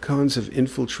 Archons have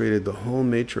infiltrated the whole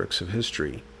matrix of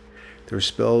history. Their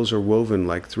spells are woven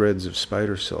like threads of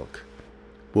spider silk,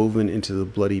 woven into the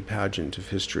bloody pageant of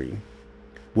history,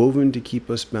 woven to keep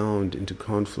us bound into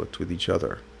conflict with each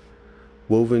other,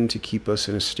 woven to keep us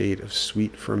in a state of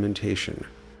sweet fermentation,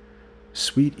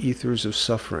 sweet ethers of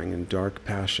suffering and dark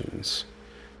passions,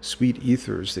 sweet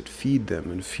ethers that feed them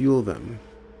and fuel them,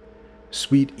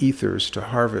 sweet ethers to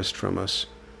harvest from us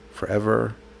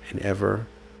forever and ever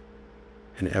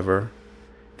and ever.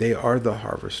 They are the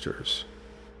harvesters,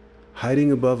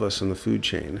 hiding above us on the food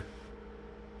chain.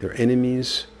 Their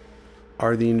enemies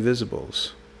are the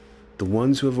invisibles, the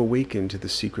ones who have awakened to the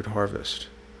secret harvest,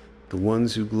 the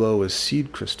ones who glow as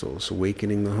seed crystals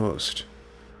awakening the host,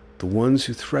 the ones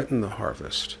who threaten the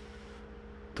harvest.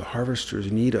 The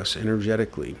harvesters need us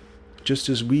energetically, just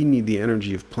as we need the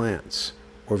energy of plants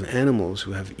or of animals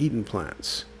who have eaten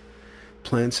plants.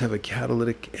 Plants have a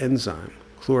catalytic enzyme,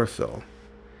 chlorophyll.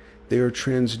 They are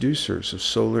transducers of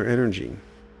solar energy.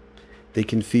 They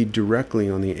can feed directly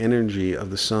on the energy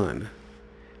of the sun.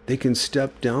 They can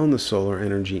step down the solar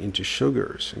energy into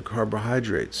sugars and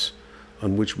carbohydrates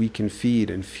on which we can feed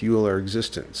and fuel our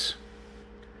existence.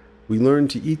 We learn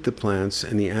to eat the plants,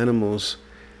 and the animals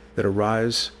that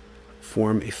arise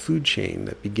form a food chain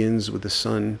that begins with the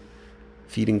sun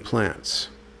feeding plants.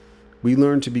 We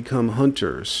learn to become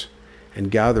hunters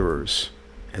and gatherers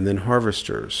and then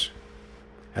harvesters.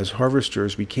 As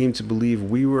harvesters, we came to believe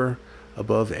we were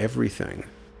above everything.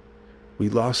 We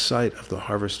lost sight of the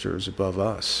harvesters above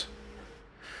us.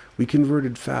 We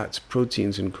converted fats,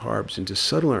 proteins, and carbs into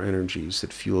subtler energies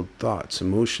that fueled thoughts,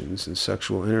 emotions, and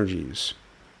sexual energies.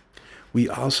 We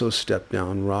also stepped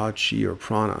down raw chi or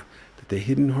prana that the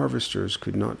hidden harvesters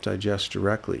could not digest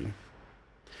directly.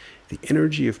 The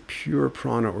energy of pure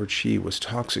prana or chi was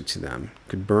toxic to them,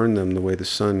 could burn them the way the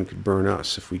sun could burn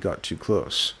us if we got too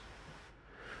close.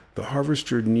 The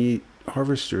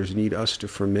harvesters need us to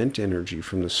ferment energy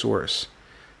from the source,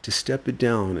 to step it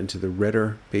down into the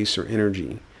redder, baser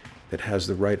energy that has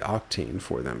the right octane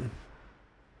for them.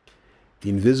 The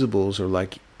invisibles are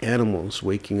like animals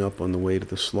waking up on the way to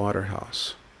the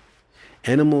slaughterhouse.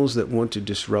 Animals that want to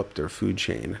disrupt their food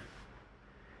chain.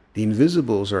 The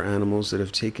invisibles are animals that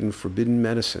have taken forbidden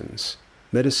medicines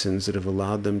that have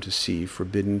allowed them to see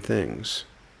forbidden things.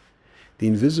 The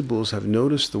invisibles have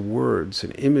noticed the words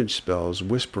and image spells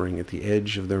whispering at the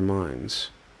edge of their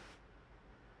minds.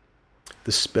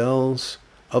 The spells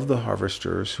of the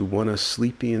harvesters who want us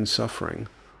sleepy and suffering,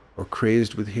 or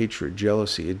crazed with hatred,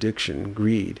 jealousy, addiction,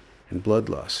 greed, and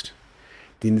bloodlust.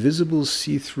 The invisibles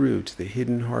see through to the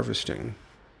hidden harvesting.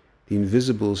 The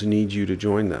invisibles need you to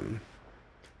join them.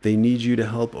 They need you to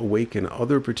help awaken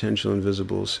other potential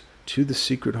invisibles to the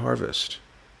secret harvest.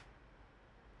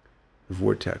 The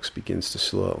vortex begins to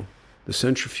slow. The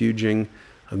centrifuging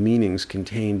of meanings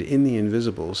contained in the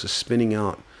invisibles is spinning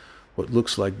out what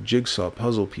looks like jigsaw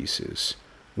puzzle pieces,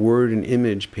 word and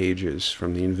image pages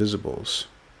from the invisibles.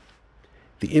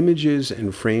 The images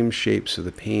and frame shapes of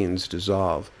the panes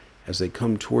dissolve as they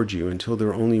come toward you until there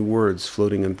are only words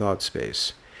floating in thought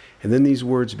space. And then these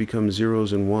words become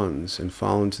zeros and ones and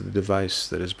fall into the device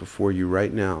that is before you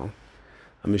right now,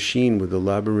 a machine with a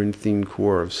labyrinthine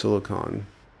core of silicon.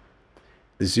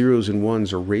 The zeros and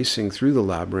ones are racing through the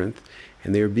labyrinth,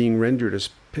 and they are being rendered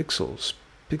as pixels,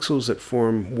 pixels that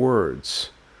form words,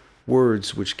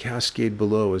 words which cascade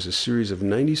below as a series of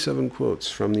 97 quotes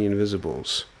from the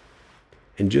invisibles.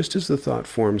 And just as the thought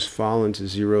forms fall into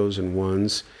zeros and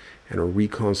ones and are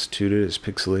reconstituted as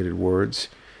pixelated words,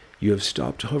 you have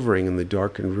stopped hovering in the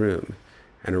darkened room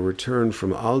and are returned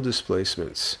from all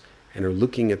displacements and are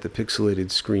looking at the pixelated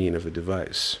screen of a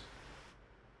device.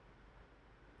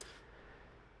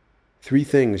 3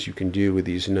 things you can do with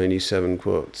these 97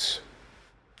 quotes.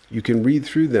 You can read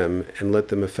through them and let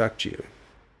them affect you.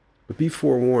 But be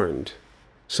forewarned,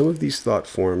 some of these thought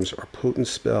forms are potent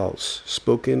spells,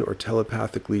 spoken or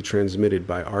telepathically transmitted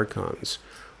by archons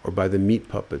or by the meat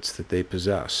puppets that they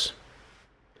possess.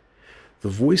 The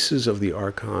voices of the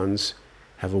archons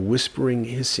have a whispering,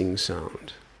 hissing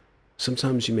sound.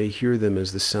 Sometimes you may hear them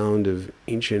as the sound of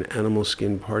ancient animal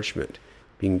skin parchment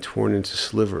being torn into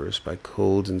slivers by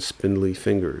cold and spindly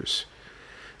fingers.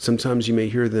 Sometimes you may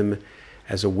hear them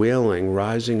as a wailing,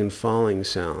 rising and falling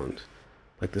sound,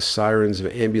 like the sirens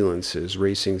of ambulances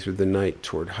racing through the night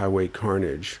toward highway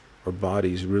carnage, or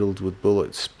bodies riddled with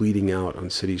bullets bleeding out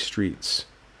on city streets.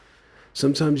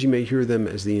 Sometimes you may hear them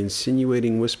as the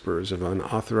insinuating whispers of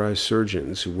unauthorized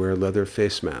surgeons who wear leather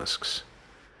face masks.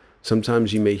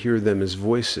 Sometimes you may hear them as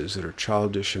voices that are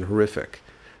childish and horrific,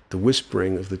 the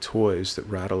whispering of the toys that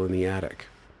rattle in the attic.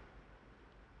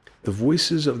 The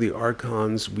voices of the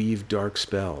archons weave dark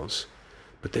spells,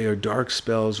 but they are dark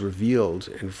spells revealed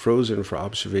and frozen for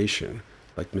observation,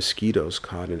 like mosquitoes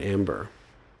caught in amber.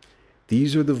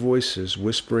 These are the voices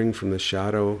whispering from the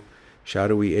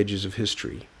shadowy edges of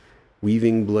history,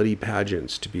 weaving bloody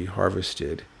pageants to be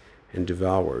harvested and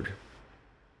devoured.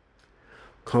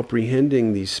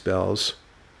 Comprehending these spells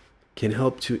can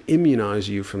help to immunize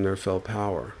you from their fell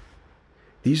power.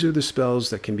 These are the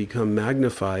spells that can become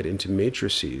magnified into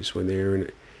matrices when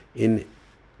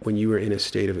you are in a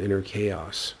state of inner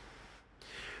chaos.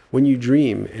 When you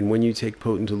dream and when you take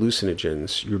potent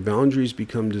hallucinogens, your boundaries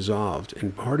become dissolved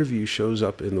and part of you shows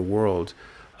up in the world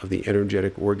of the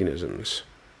energetic organisms.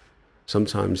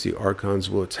 Sometimes the archons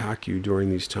will attack you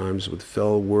during these times with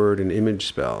fell word and image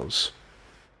spells.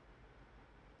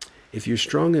 If you're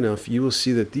strong enough, you will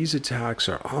see that these attacks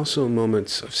are also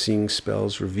moments of seeing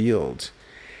spells revealed.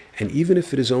 And even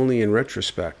if it is only in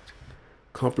retrospect,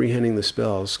 comprehending the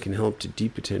spells can help to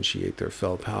depotentiate their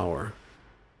fell power.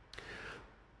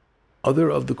 Other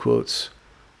of the quotes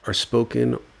are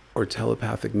spoken or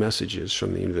telepathic messages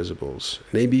from the invisibles,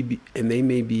 and they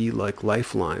may be like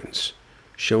lifelines,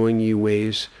 showing you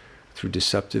ways through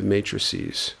deceptive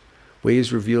matrices,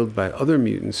 ways revealed by other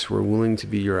mutants who are willing to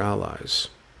be your allies.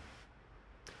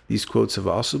 These quotes have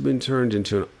also been turned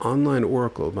into an online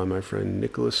oracle by my friend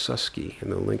Nicholas Susky, and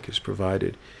the link is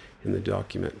provided in the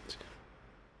document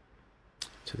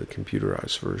to the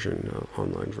computerized version,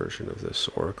 online version of this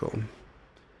oracle.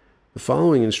 The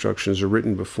following instructions are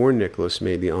written before Nicholas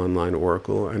made the online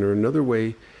oracle and are another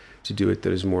way to do it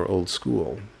that is more old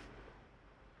school.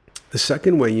 The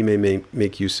second way you may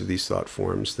make use of these thought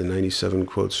forms, the 97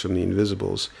 quotes from the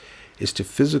invisibles, is to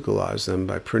physicalize them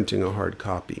by printing a hard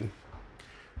copy.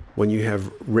 When you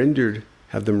have rendered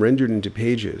Have them rendered into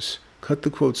pages. Cut the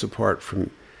quotes apart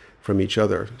from each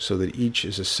other so that each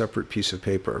is a separate piece of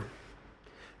paper.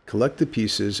 Collect the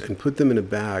pieces and put them in a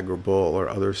bag or bowl or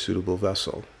other suitable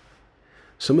vessel.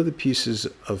 Some of the pieces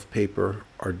of paper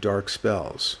are dark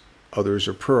spells, others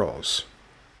are pearls.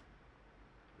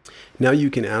 Now you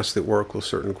can ask the oracle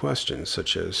certain questions,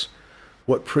 such as,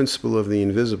 what principle of the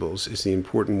invisibles is the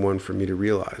important one for me to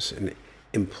realize and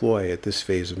employ at this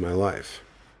phase of my life?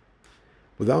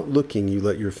 Without looking, you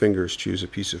let your fingers choose a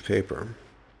piece of paper.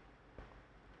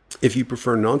 If you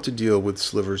prefer not to deal with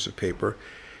slivers of paper,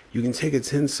 you can take a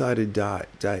 10-sided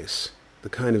dice, the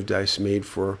kind of dice made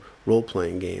for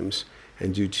role-playing games,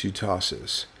 and do 2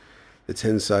 tosses. The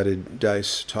 10-sided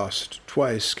dice tossed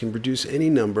twice can produce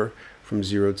any number from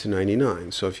 0 to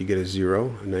 99. So if you get a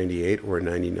 0, a 98, or a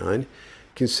 99,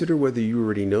 consider whether you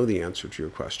already know the answer to your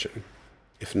question.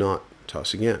 If not,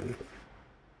 toss again.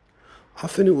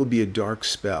 Often it will be a dark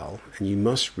spell, and you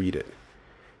must read it.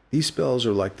 These spells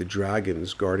are like the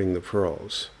dragons guarding the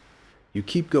pearls. You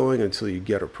keep going until you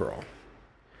get a pearl.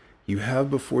 You have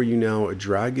before you now a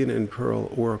dragon and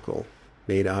pearl oracle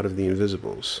made out of the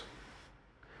invisibles.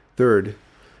 Third,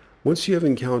 once you have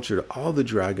encountered all the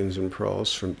dragons and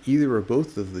pearls from either or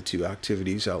both of the 2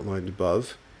 activities outlined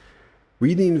above,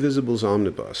 read the Invisibles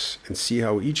Omnibus and see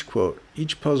how each quote,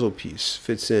 each puzzle piece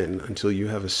fits in until you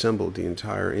have assembled the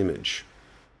entire image.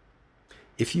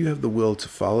 If you have the will to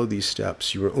follow these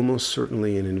steps, you are almost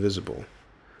certainly an invisible.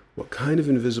 What kind of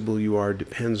invisible you are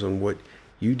depends on what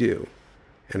you do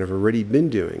and have already been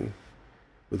doing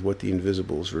with what the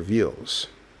Invisibles reveals.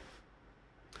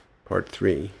 Part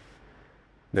 3,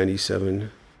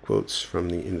 97 quotes from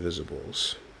the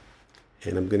Invisibles.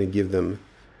 And I'm going to give them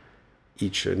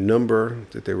each a number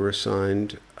that they were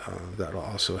assigned. That'll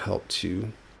also help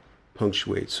to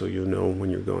punctuate so you'll know when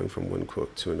you're going from one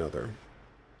quote to another.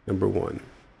 Number 1.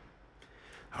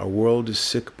 Our world is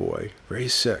sick, boy, very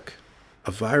sick.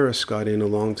 A virus got in a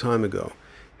long time ago,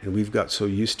 and we've got so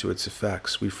used to its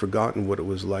effects, we've forgotten what it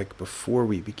was like before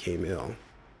we became ill.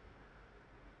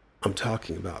 I'm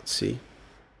talking about, see?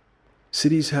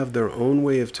 Cities have their own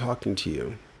way of talking to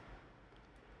you.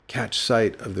 Catch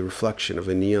sight of the reflection of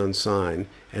a neon sign,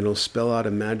 and it'll spell out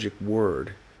a magic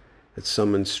word that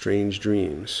summons strange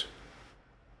dreams.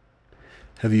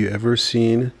 Have you ever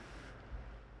seen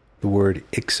the word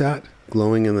Ixat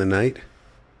glowing in the night?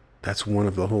 That's one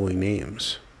of the holy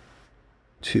names.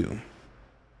 2.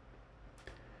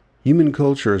 Human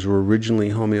cultures were originally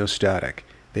homeostatic.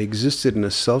 They existed in a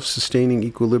self-sustaining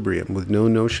equilibrium with no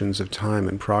notions of time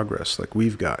and progress like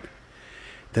we've got.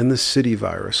 Then the city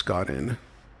virus got in.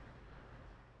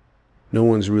 No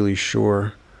one's really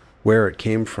sure where it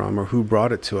came from or who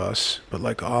brought it to us, but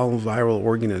like all viral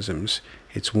organisms,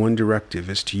 its one directive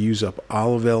is to use up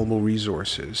all available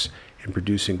resources in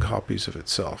producing copies of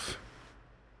itself.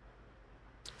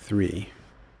 3.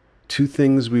 2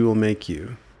 things we will make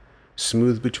you: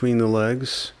 smooth between the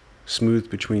legs, smooth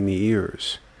between the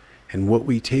ears, and what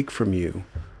we take from you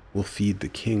will feed the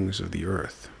kings of the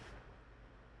earth.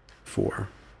 4.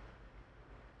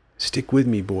 Stick with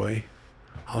me, boy.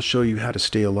 I'll show you how to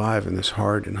stay alive in this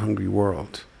hard and hungry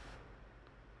world.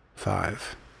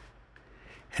 5.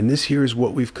 And this here is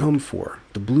what we've come for.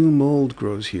 The blue mold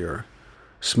grows here.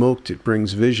 Smoked, it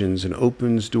brings visions and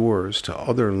opens doors to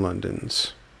other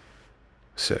Londons.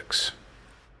 6.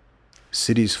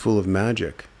 Cities full of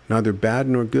magic, neither bad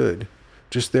nor good,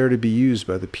 just there to be used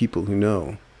by the people who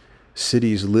know.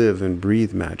 Cities live and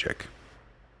breathe magic.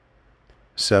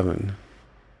 7.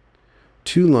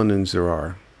 2 Londons there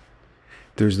are.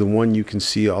 There's the one you can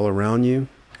see all around you,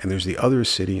 and there's the other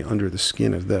city under the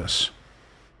skin of this.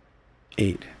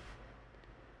 8.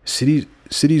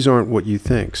 Cities aren't what you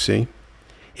think, see?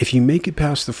 If you make it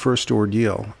past the first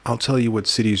ordeal, I'll tell you what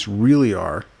cities really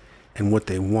are and what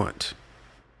they want.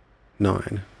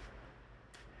 9.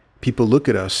 People look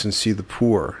at us and see the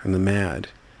poor and the mad,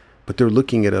 but they're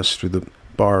looking at us through the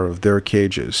bar of their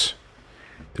cages.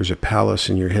 There's a palace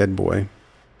in your head, boy.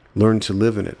 Learn to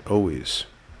live in it, always.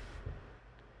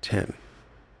 10.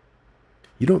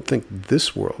 You don't think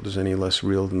this world is any less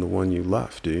real than the one you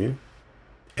left, do you?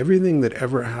 Everything that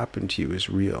ever happened to you is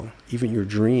real, even your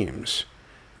dreams,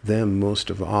 them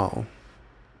most of all.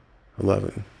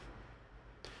 11.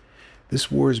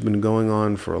 This war has been going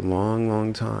on for a long,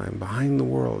 long time, behind the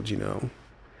world, you know.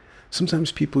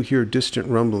 Sometimes people hear distant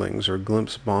rumblings or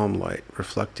glimpse bomb light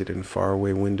reflected in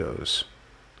faraway windows.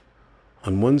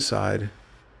 On one side,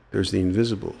 there's the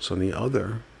invisibles. On the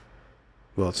other,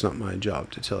 well, it's not my job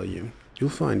to tell you. You'll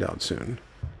find out soon.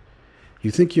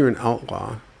 You think you're an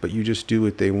outlaw, but you just do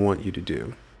what they want you to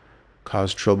do.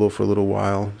 Cause trouble for a little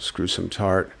while, screw some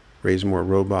tart, raise more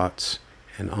robots,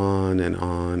 and on and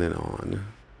on and on.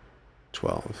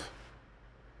 12.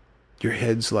 Your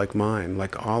head's like mine,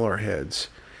 like all our heads,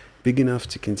 big enough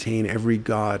to contain every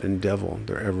god and devil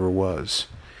there ever was,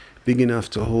 big enough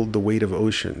to hold the weight of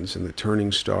oceans and the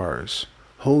turning stars.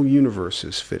 Whole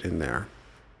universes fit in there.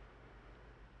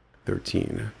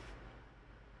 13.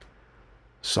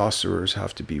 Sorcerers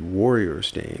have to be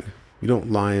warriors, Dane. We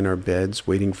don't lie in our beds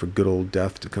waiting for good old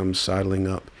death to come sidling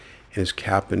up in his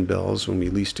cap and bells when we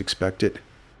least expect it.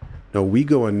 No, we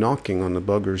go a-knocking on the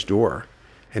bugger's door,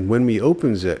 and when we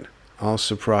opens it, all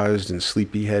surprised and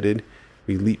sleepy-headed,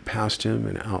 we leap past him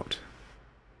and out.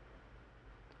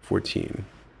 14.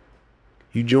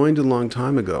 You joined a long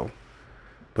time ago,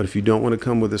 but if you don't want to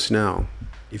come with us now,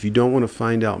 if you don't want to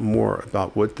find out more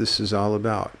about what this is all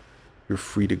about, you're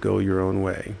free to go your own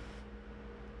way.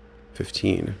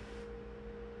 15.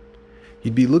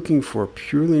 You'd be looking for a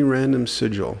purely random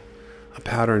sigil, a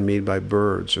pattern made by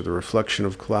birds or the reflection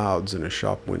of clouds in a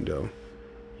shop window.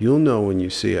 You'll know when you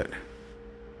see it.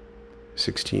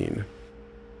 16.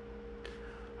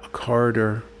 A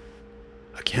corridor.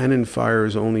 A cannon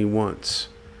fires only once,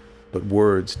 but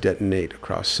words detonate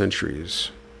across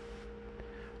centuries.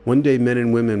 One day men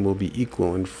and women will be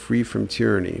equal and free from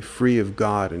tyranny, free of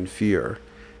God and fear,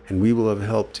 and we will have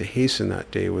helped to hasten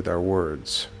that day with our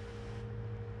words.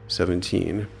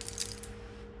 17.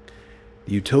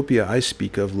 The utopia I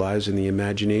speak of lies in the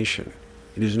imagination.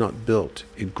 It is not built,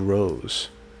 it grows.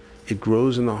 It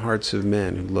grows in the hearts of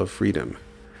men who love freedom.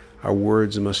 Our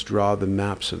words must draw the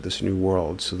maps of this new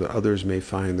world so that others may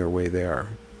find their way there.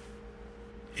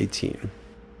 18.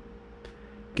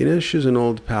 Ganesh is an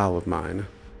old pal of mine,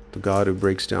 the god who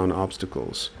breaks down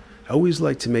obstacles. I always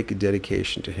like to make a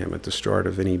dedication to him at the start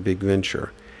of any big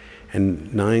venture, and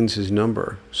 9's his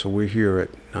number, so we're here at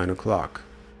 9 o'clock.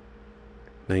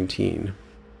 19.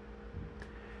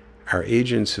 Our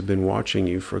agents have been watching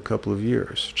you for a couple of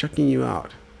years, checking you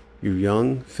out. You're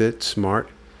young, fit, smart,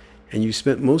 and you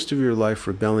spent most of your life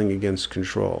rebelling against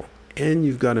control, and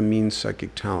you've got a mean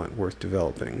psychic talent worth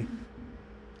developing.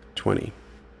 20.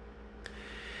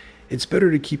 It's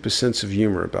better to keep a sense of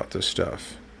humor about this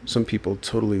stuff. Some people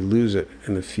totally lose it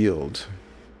in the field.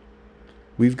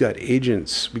 We got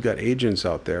agents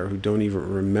out there who don't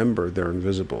even remember they're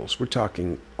invisibles. We're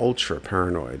talking ultra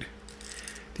paranoid.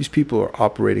 These people are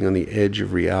operating on the edge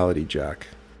of reality, Jack.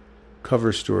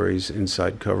 Cover stories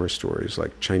inside cover stories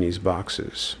like Chinese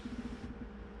boxes.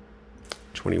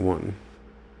 21.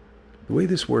 The way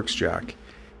this works, Jack,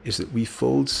 is that we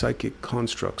fold psychic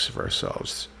constructs of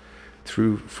ourselves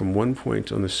through from one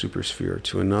point on the supersphere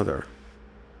to another.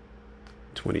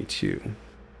 22.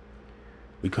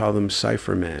 We call them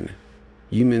ciphermen,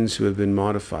 humans who have been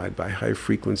modified by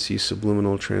high-frequency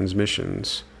subliminal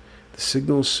transmissions. The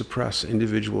signals suppress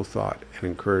individual thought and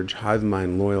encourage hive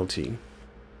mind loyalty.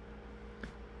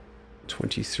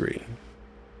 23.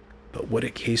 But what a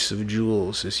case of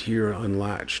jewels is here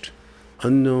unlatched.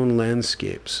 Unknown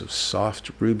landscapes of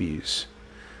soft rubies.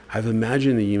 I've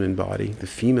imagined the human body, the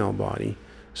female body,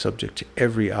 subject to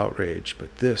every outrage,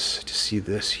 but to see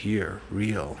this here,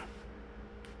 real.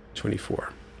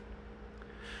 24.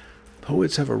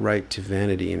 Poets have a right to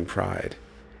vanity and pride.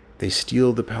 They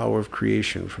steal the power of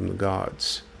creation from the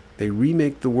gods. They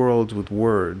remake the world with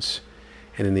words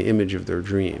and in the image of their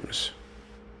dreams.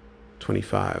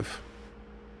 25.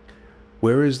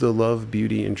 Where is the love,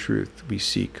 beauty, and truth we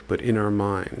seek but in our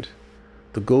mind?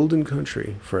 The golden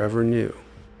country, forever new.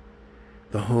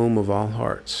 The home of all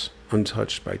hearts,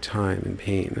 untouched by time and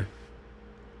pain.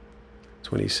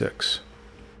 26.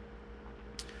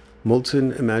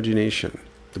 Molten imagination,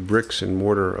 the bricks and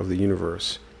mortar of the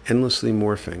universe, endlessly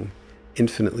morphing,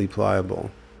 infinitely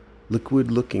pliable,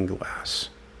 liquid looking glass,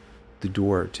 the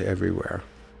door to everywhere.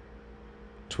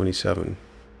 27.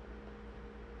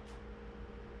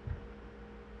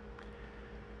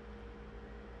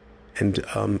 And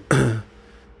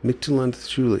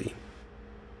Mictlantecuhtli,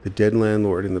 the dead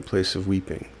landlord in the place of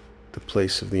weeping, the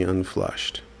place of the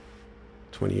unflushed.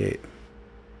 28.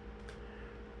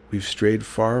 We've strayed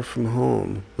far from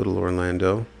home, little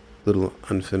Orlando, little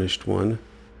unfinished one.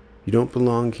 You don't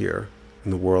belong here in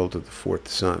the world of the fourth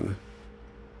sun.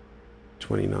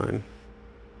 29.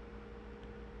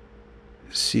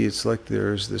 See, it's like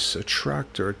there's this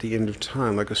attractor at the end of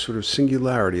time, like a sort of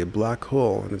singularity, a black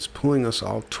hole, and it's pulling us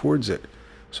all towards it,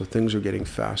 so things are getting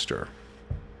faster.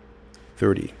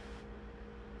 30.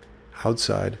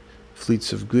 Outside,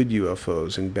 fleets of good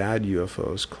UFOs and bad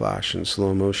UFOs clash in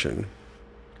slow motion.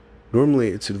 Normally,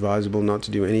 it's advisable not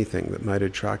to do anything that might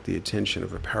attract the attention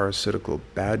of a parasitical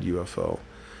bad UFO,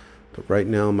 but right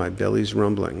now my belly's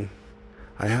rumbling.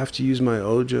 I have to use my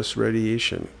Ojas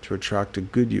radiation to attract a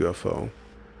good UFO,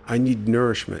 I need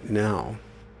nourishment now.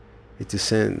 It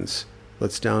descends,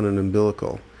 lets down an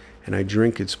umbilical, and I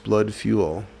drink its blood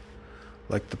fuel.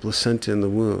 Like the placenta in the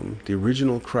womb, the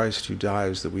original Christ who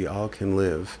dies that we all can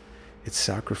live, it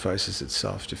sacrifices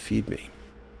itself to feed me.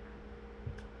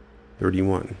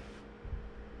 31.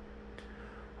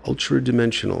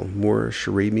 Ultra-dimensional, Moorish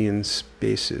Arabian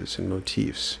spaces and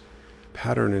motifs,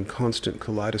 pattern in constant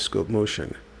kaleidoscope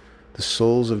motion, the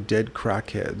souls of dead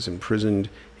crackheads imprisoned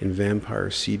in vampire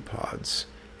seed pods,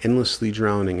 endlessly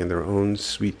drowning in their own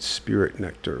sweet spirit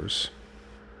nectars.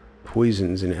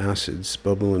 Poisons and acids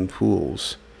bubble in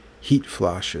pools, heat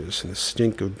flashes and the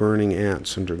stink of burning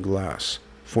ants under glass,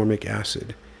 formic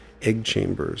acid, egg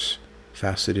chambers,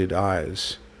 faceted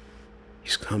eyes.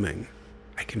 He's coming.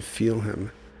 I can feel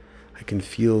him. I can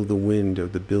feel the wind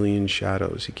of the billion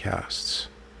shadows he casts.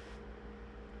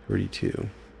 32.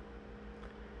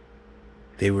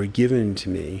 They were given to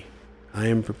me. I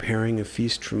am preparing a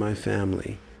feast for my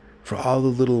family, for all the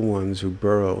little ones who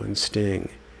burrow and sting.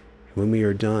 And when we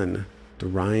are done, the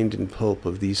rind and pulp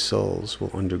of these souls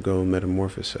will undergo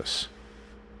metamorphosis.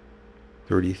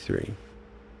 33.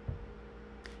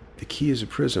 The key is a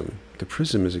prism. The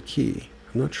prism is a key.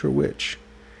 I'm not sure which.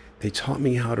 They taught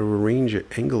me how to arrange it,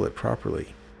 angle it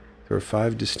properly. There are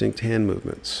 5 distinct hand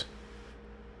movements.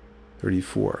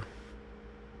 34.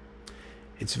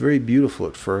 It's very beautiful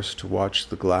at first to watch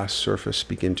the glass surface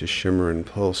begin to shimmer and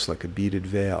pulse like a beaded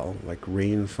veil, like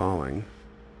rain falling.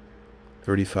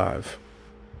 35.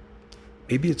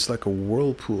 Maybe it's like a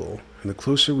whirlpool, and the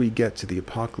closer we get to the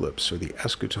apocalypse or the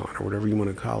eschaton or whatever you want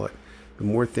to call it, the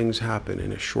more things happen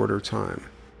in a shorter time.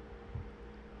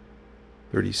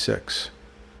 36.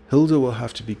 Hilda will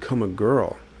have to become a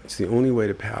girl. It's the only way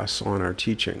to pass on our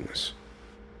teachings.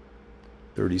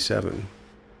 37.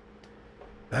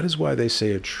 That is why they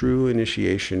say a true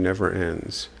initiation never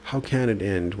ends. How can it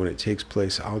end when it takes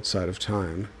place outside of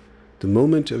time? The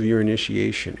moment of your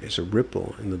initiation is a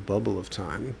ripple in the bubble of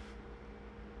time.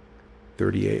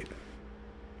 38.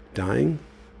 Dying?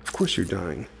 Of course you're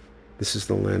dying. This is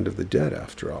the land of the dead,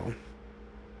 after all.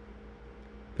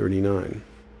 39.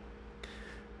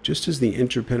 Just as the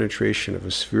interpenetration of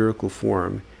a spherical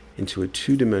form into a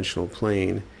two-dimensional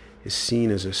plane is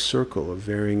seen as a circle of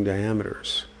varying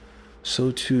diameters,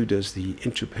 so too does the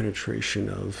interpenetration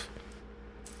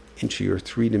into your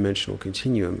three-dimensional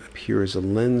continuum appear as a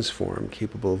lens form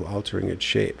capable of altering its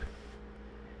shape.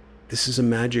 This is a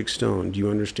magic stone. Do you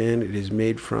understand? It is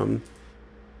made from,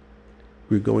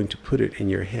 we're going to put it in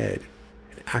your head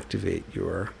and activate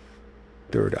your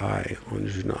third eye,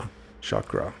 Anjuna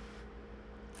chakra.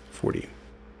 40.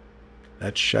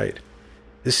 That's shite.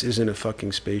 This isn't a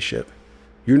fucking spaceship.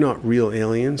 You're not real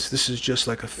aliens. This is just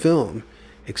like a film,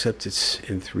 except it's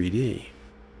in 3D.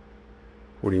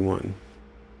 41.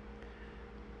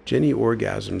 Jenny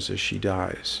orgasms as she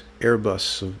dies.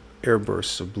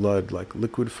 Airbursts of blood like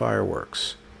liquid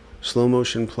fireworks. Slow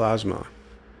motion plasma.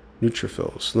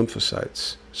 Neutrophils,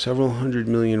 lymphocytes. Several 100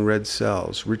 million red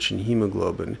cells, rich in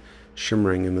hemoglobin,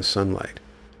 shimmering in the sunlight.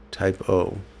 Type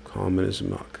O, calm as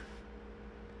muck.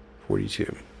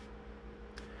 42.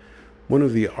 One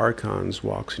of the archons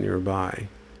walks nearby.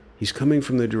 He's coming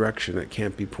from the direction that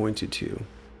can't be pointed to.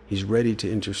 He's ready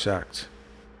to intersect.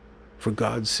 For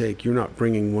God's sake, you're not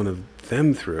bringing one of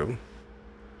them through.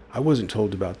 I wasn't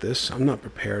told about this. I'm not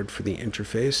prepared for the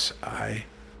interface. I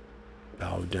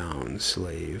bow down,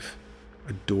 slave.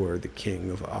 Adore the king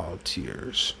of all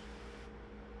tears.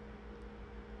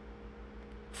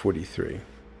 43.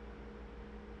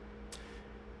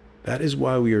 That is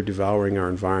why we are devouring our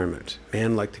environment.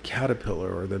 Man, like the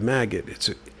caterpillar or the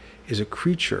maggot, is a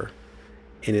creature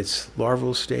in its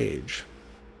larval stage.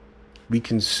 We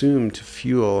consume to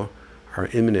fuel our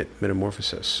imminent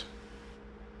metamorphosis.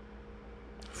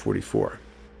 44.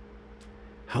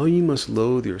 How you must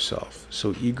loathe yourself,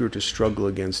 so eager to struggle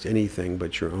against anything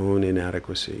but your own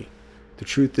inadequacy. The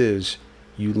truth is,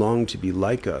 you long to be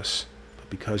like us, but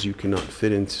because you cannot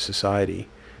fit into society,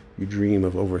 you dream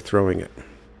of overthrowing it.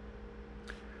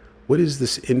 What is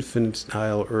this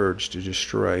infantile urge to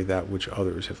destroy that which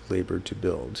others have labored to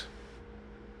build?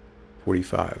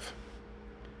 45.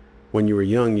 When you were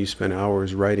young, you spent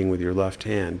hours writing with your left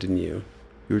hand, didn't you?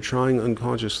 You were trying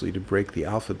unconsciously to break the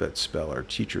alphabet spell our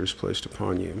teachers placed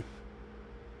upon you.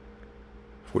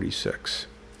 46.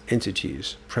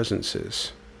 Entities,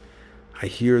 presences. I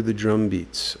hear the drum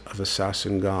beats of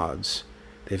assassin gods.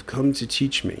 They've come to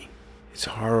teach me. It's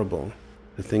horrible,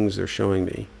 the things they're showing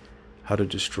me. How to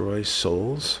destroy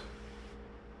souls?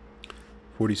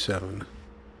 47.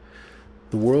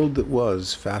 The world that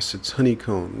was facets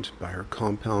honeycombed by her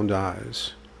compound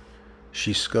eyes.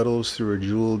 She scuttles through a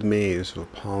jeweled maze of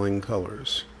appalling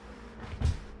colors.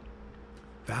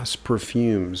 Vast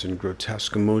perfumes and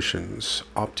grotesque emotions,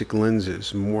 optic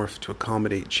lenses morph to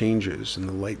accommodate changes in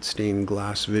the light-stained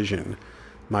glass vision,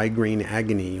 migraine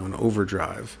agony on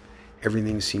overdrive.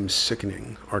 Everything seems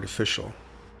sickening, artificial.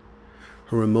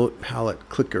 Her remote palate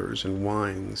clickers and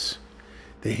whines.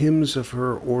 The hymns of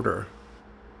her order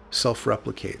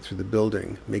self-replicate through the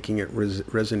building, making it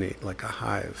resonate like a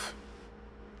hive.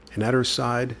 And at her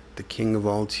side, the king of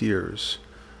all tears,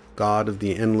 god of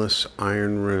the endless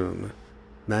iron room,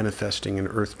 manifesting in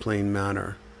earth-plane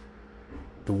manner,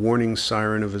 the warning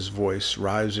siren of his voice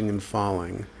rising and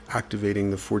falling, activating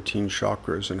the 14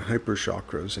 chakras and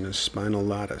hyperchakras in his spinal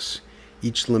lattice,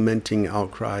 each lamenting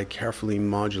outcry carefully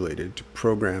modulated to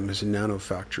program his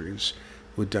nanofactories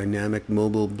with dynamic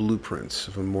mobile blueprints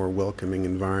of a more welcoming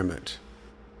environment.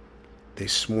 They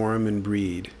swarm and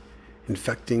breed,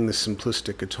 infecting the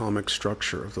simplistic atomic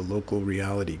structure of the local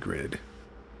reality grid.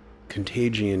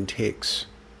 Contagion takes,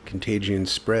 contagion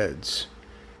spreads,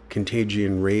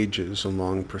 contagion rages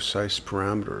along precise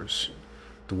parameters.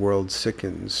 The world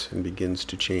sickens and begins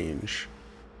to change.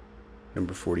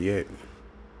 Number 48.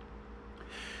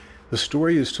 The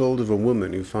story is told of a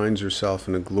woman who finds herself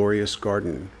in a glorious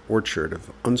garden, orchard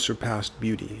of unsurpassed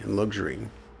beauty and luxury.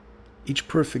 Each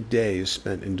perfect day is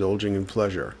spent indulging in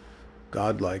pleasure.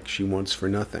 Godlike, she wants for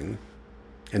nothing.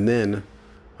 And then,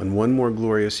 on one more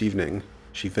glorious evening,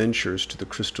 she ventures to the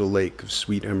crystal lake of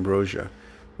sweet ambrosia,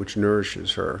 which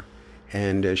nourishes her,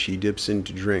 and as she dips in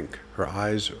to drink, her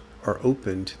eyes are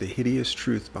open to the hideous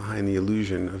truth behind the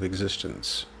illusion of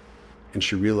existence, and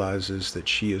she realizes that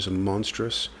she is a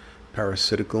monstrous,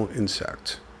 parasitical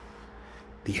insect.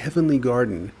 The heavenly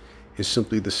garden is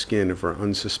simply the skin of her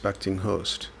unsuspecting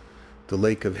host, the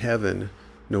lake of heaven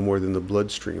no more than the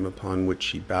bloodstream upon which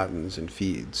she battens and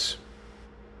feeds.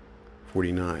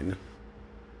 49.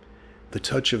 The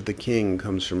touch of the king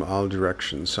comes from all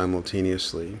directions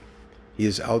simultaneously. He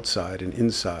is outside and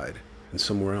inside and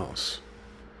somewhere else.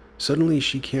 Suddenly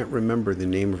she can't remember the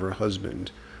name of her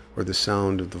husband or the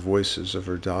sound of the voices of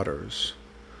her daughters.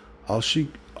 All she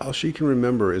can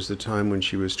remember is the time when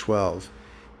she was 12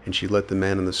 and she let the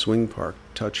man in the swing park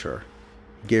touch her.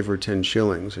 He gave her 10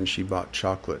 shillings and she bought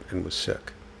chocolate and was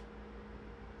sick.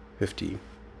 50.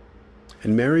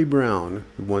 And Mary Brown,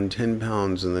 who won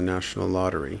 £10 in the national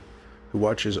lottery, who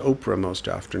watches Oprah most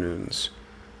afternoons,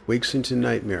 wakes into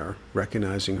nightmare,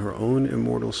 recognizing her own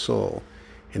immortal soul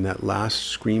in that last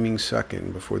screaming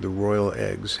second before the royal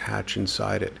eggs hatch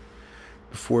inside it,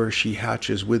 before she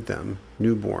hatches with them,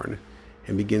 newborn,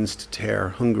 and begins to tear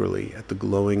hungrily at the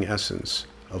glowing essence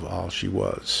of all she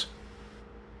was.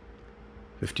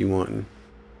 51.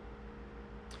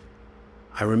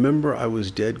 I remember I was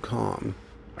dead calm.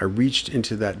 I reached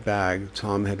into that bag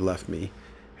Tom had left me,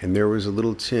 and there was a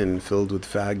little tin filled with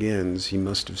fag ends he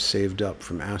must have saved up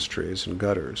from ashtrays and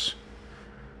gutters.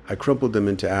 I crumpled them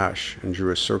into ash and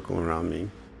drew a circle around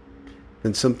me.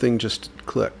 Then something just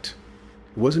clicked.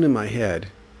 It wasn't in my head.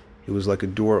 It was like a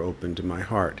door opened in my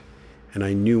heart, and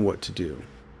I knew what to do.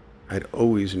 I'd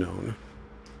always known.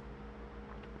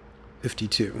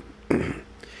 52.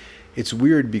 It's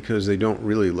weird because they don't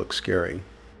really look scary.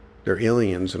 They're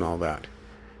aliens and all that.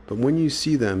 But when you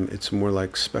see them, it's more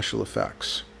like special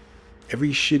effects.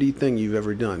 Every shitty thing you've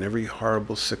ever done, every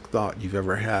horrible sick thought you've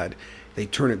ever had, they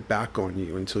turn it back on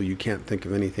you until you can't think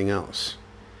of anything else.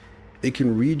 They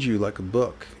can read you like a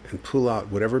book and pull out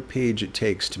whatever page it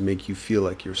takes to make you feel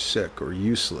like you're sick or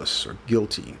useless or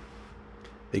guilty.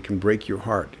 They can break your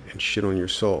heart and shit on your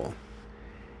soul.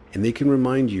 And they can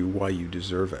remind you why you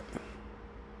deserve it.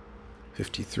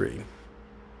 53.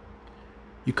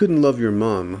 You couldn't love your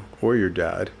mom or your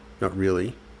dad, not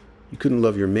really. You couldn't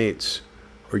love your mates,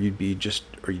 or you'd be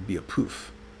a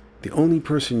poof. The only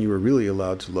person you were really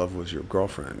allowed to love was your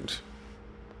girlfriend.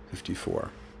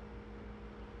 54.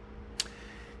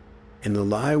 And the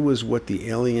lie was what the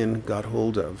alien got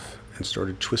hold of and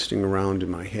started twisting around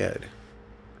in my head.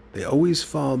 They always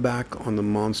fall back on the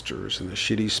monsters and the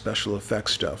shitty special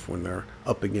effects stuff when they're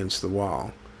up against the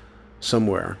wall.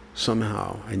 Somewhere,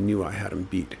 somehow, I knew I had 'em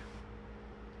beat.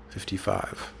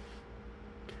 55.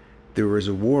 There was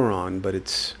a war on,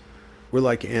 but we're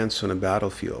like ants on a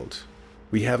battlefield.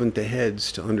 We haven't the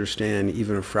heads to understand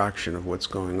even a fraction of what's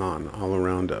going on all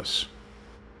around us.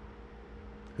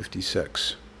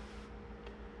 56.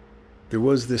 There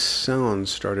was this sound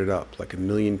started up like a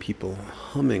million people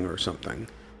humming or something,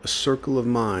 a circle of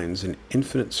minds in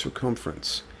infinite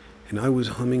circumference, and I was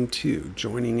humming too,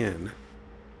 joining in.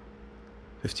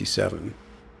 57.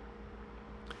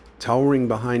 Towering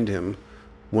behind him,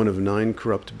 one of 9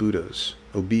 corrupt Buddhas,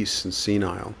 obese and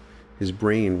senile, his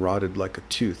brain rotted like a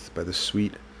tooth by the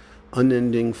sweet,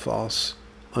 unending false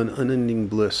an unending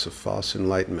bliss of false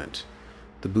enlightenment.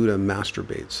 The Buddha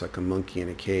masturbates like a monkey in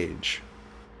a cage.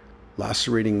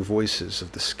 Lacerating voices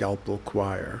of the scalpel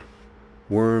choir,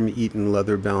 worm-eaten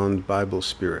leather-bound Bible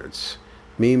spirits,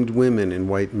 maimed women in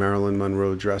white Marilyn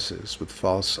Monroe dresses with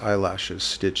false eyelashes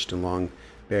stitched along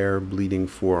bare, bleeding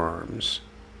forearms.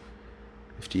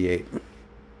 58.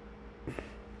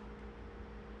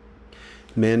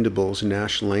 Mandibles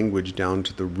gnash language down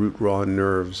to the root-raw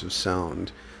nerves of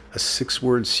sound, a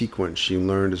 6-word sequence she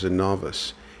learned as a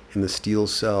novice in the steel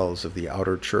cells of the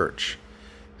outer church.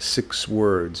 6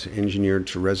 words engineered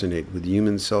to resonate with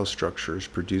human cell structures,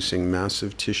 producing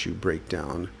massive tissue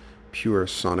breakdown, pure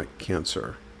sonic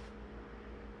cancer.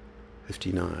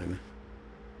 59.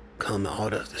 Come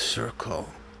out of the circle.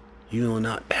 You will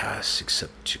not pass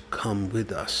except to come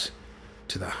with us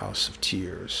to the house of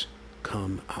tears.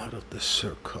 Come out of the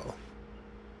circle.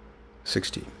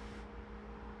 60.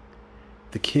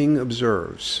 The king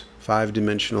observes.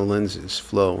 5-dimensional lenses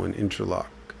flow and interlock.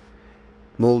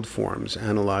 Mold forms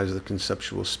analyze the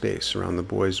conceptual space around the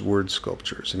boy's word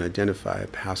sculptures and identify a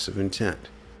positive intent.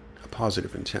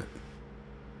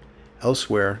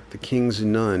 Elsewhere, the king's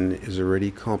nun is already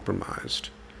compromised.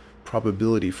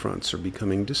 Probability fronts are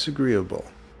becoming disagreeable.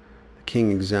 The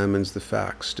king examines the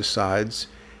facts, decides,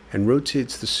 and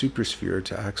rotates the supersphere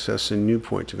to access a new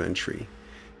point of entry.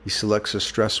 He selects a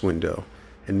stress window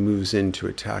and moves in to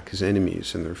attack his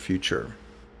enemies and their future.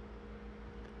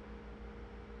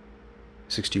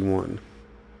 61.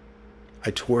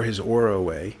 I tore his aura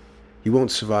away. He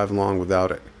won't survive long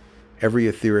without it. Every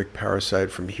etheric parasite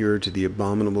from here to the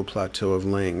abominable plateau of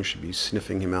Lang should be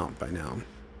sniffing him out by now.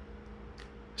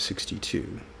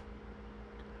 62.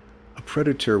 A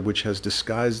predator which has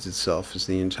disguised itself as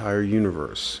the entire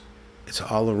universe. It's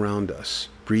all around us,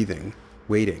 breathing,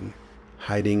 waiting,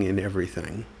 hiding in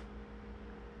everything.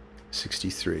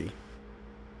 63.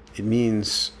 It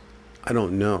means, I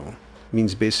don't know. It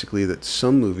means basically that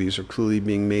some movies are clearly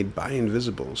being made by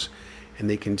invisibles, and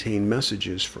they contain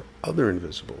messages for other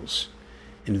invisibles.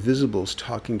 Invisibles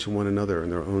talking to one another in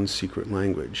their own secret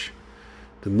language.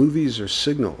 The movies are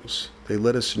signals. They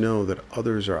let us know that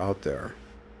others are out there.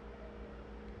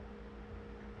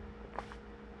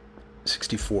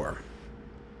 64.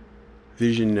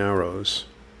 Vision narrows.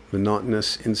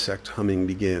 Monotonous insect humming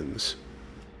begins.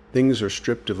 Things are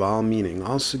stripped of all meaning,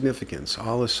 all significance,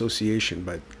 all association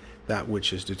by that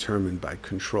which is determined by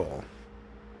control.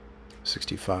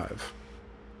 65.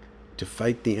 To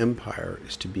fight the empire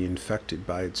is to be infected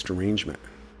by its derangement.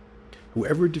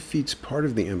 Whoever defeats part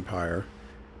of the empire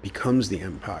becomes the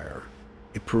empire.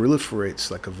 It proliferates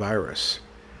like a virus.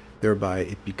 Thereby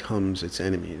it becomes its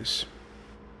enemies.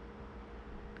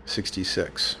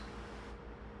 66.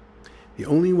 The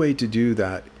only way to do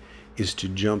that is to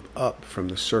jump up from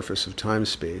the surface of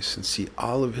time-space and see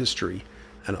all of history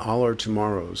and all our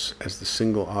tomorrows as the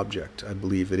single object I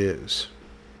believe it is.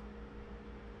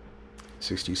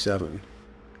 67.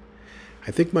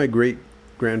 I think my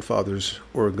great-grandfather's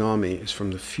origami is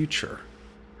from the future.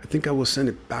 I think I will send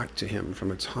it back to him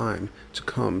from a time to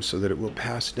come so that it will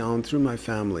pass down through my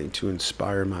family to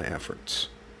inspire my efforts.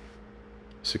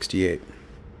 68.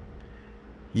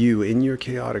 You, in your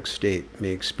chaotic state, may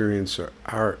experience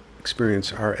our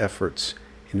efforts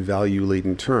in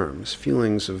value-laden terms.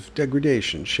 Feelings of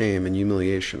degradation, shame, and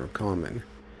humiliation are common.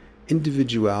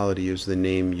 Individuality is the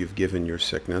name you've given your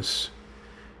sickness,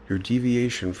 your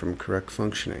deviation from correct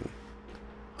functioning.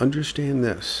 Understand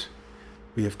this.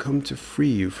 We have come to free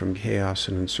you from chaos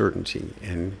and uncertainty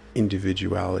and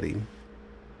individuality.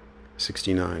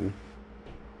 69.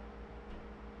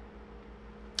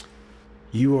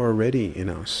 You are already in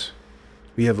us.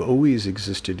 We have always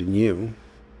existed in you,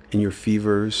 in your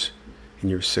fevers, in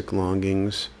your sick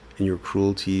longings, in your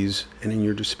cruelties, and in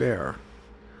your despair.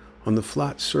 On the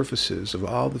flat surfaces of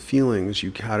all the feelings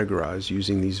you categorize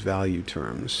using these value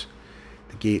terms,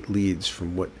 the gate leads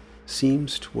from what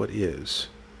seems to what is.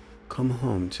 Come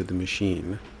home to the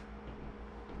machine.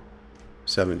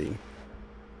 70.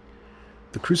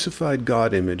 The crucified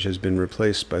God image has been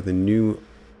replaced by the new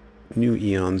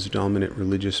eon's dominant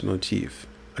religious motif,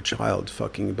 a child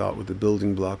fucking about with the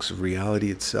building blocks of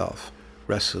reality itself,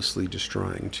 restlessly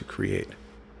destroying to create.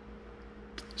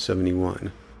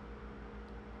 71.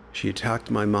 She attacked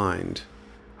my mind.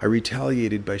 I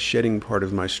retaliated by shedding part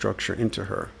of my structure into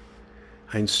her.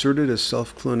 I inserted a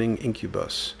self-cloning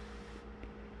incubus.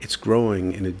 It's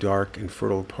growing in a dark and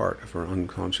fertile part of her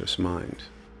unconscious mind.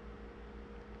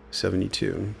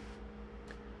 72.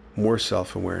 More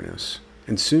self-awareness.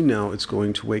 And soon now it's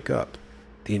going to wake up.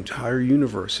 The entire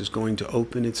universe is going to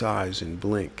open its eyes and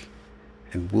blink,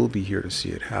 and we'll be here to see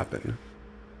it happen.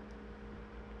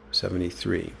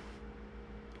 73.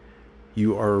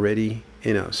 You are already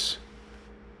in us.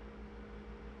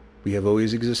 We have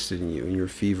always existed in you, in your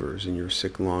fevers, in your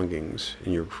sick longings,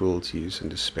 in your cruelties and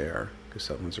despair. I guess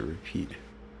that one's a repeat.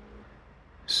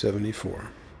 74.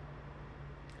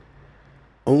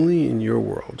 Only in your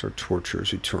world are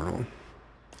tortures eternal.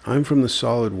 I'm from the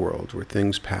solid world where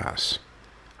things pass.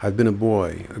 I've been a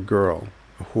boy, a girl,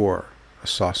 a whore, a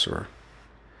sorcerer.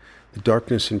 The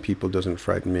darkness in people doesn't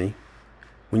frighten me.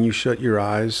 When you shut your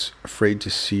eyes, afraid to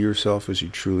see yourself as you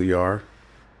truly are,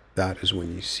 that is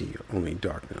when you see only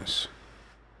darkness.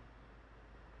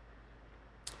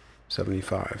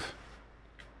 75.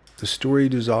 The story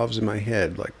dissolves in my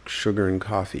head like sugar in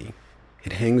coffee.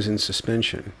 It hangs in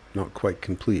suspension, not quite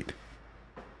complete.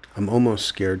 I'm almost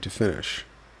scared to finish.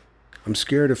 I'm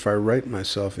scared if I write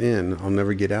myself in, I'll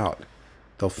never get out.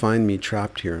 They'll find me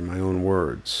trapped here in my own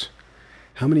words.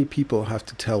 How many people have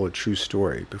to tell a true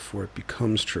story before it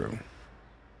becomes true?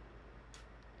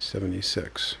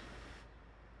 76.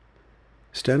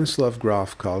 Stanislav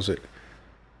Grof calls it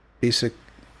basic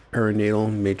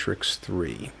perinatal matrix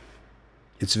 3.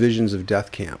 It's visions of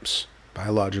death camps,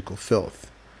 biological filth,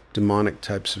 demonic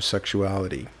types of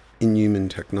sexuality, inhuman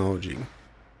technology.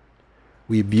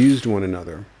 We abused one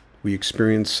another. We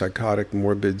experienced psychotic,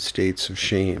 morbid states of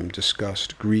shame,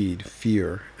 disgust, greed,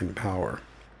 fear, and power.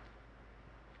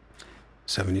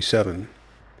 77.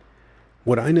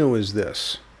 What I know is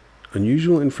this.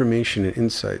 Unusual information and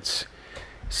insights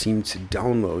seem to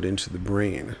download into the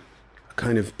brain. A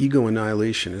kind of ego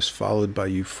annihilation is followed by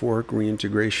euphoric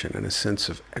reintegration and a sense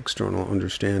of external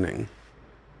understanding.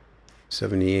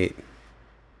 78.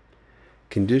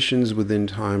 Conditions within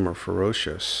time are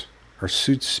ferocious. Our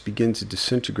suits begin to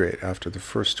disintegrate after the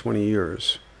first 20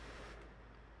 years.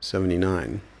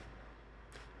 79.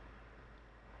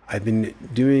 I've been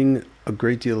doing a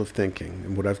great deal of thinking,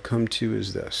 and what I've come to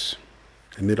is this.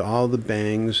 Amid all the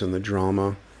bangs and the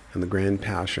drama and the grand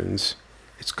passions,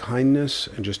 it's kindness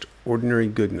and just ordinary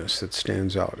goodness that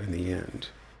stands out in the end.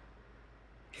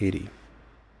 80.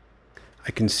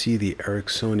 I can see the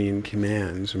Ericksonian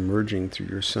commands emerging through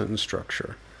your sentence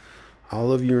structure.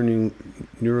 All of your new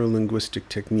neurolinguistic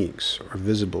techniques are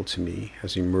visible to me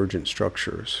as emergent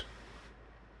structures.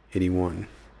 81.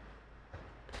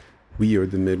 We are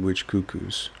the Midwich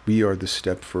Cuckoos. We are the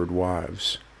Stepford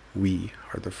Wives. We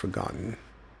are the Forgotten.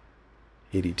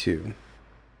 82.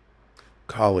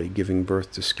 Kali giving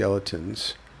birth to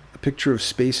skeletons. A picture of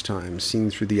space-time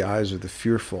seen through the eyes of the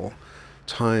fearful.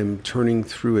 Time turning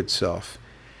through itself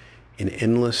in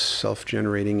endless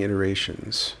self-generating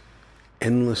iterations.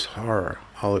 Endless horror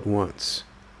all at once.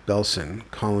 Belsen,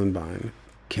 Columbine,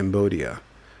 Cambodia.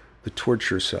 The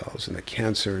torture cells and the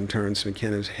cancer in Terence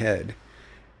McKenna's head.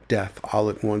 Death all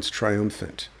at once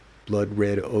triumphant.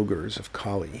 Blood-red ogres of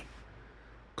Kali.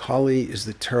 Kali is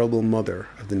the terrible mother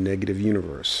of the negative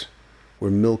universe, where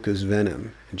milk is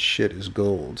venom and shit is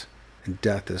gold, and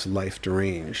death is life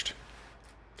deranged.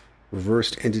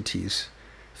 Reversed entities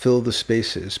fill the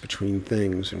spaces between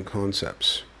things and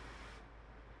concepts.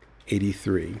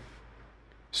 83.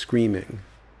 Screaming,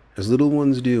 as little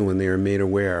ones do when they are made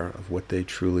aware of what they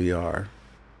truly are.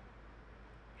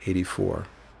 84.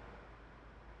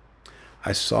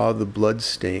 I saw the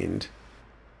blood-stained,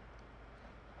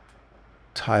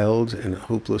 tiled and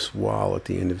hopeless wall at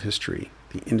the end of history,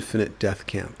 the infinite death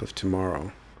camp of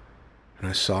tomorrow. And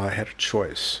I saw I had a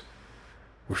choice.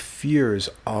 Where fear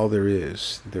is all there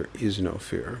is no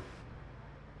fear.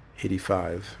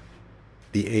 85.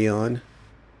 The Aeon,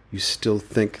 you still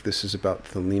think this is about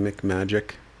thelemic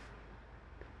magic?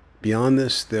 Beyond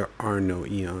this, there are no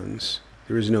eons.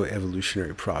 There is no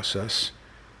evolutionary process.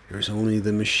 There is only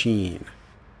the machine,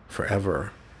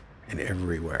 forever and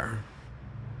everywhere.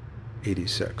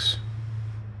 86.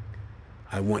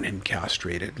 I want him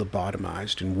castrated,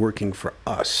 lobotomized, and working for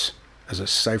us as a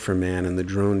cipher man in the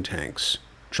drone tanks.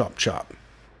 Chop chop.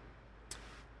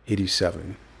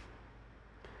 87.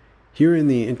 Here in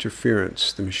the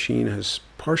interference, the machine has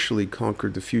partially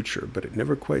conquered the future, but it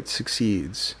never quite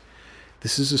succeeds.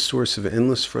 This is a source of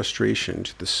endless frustration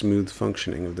to the smooth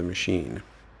functioning of the machine.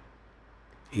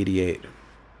 88.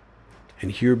 And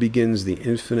here begins the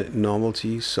infinite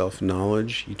novelty,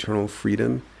 self-knowledge, eternal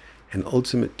freedom, and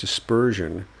ultimate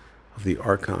dispersion of the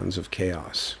archons of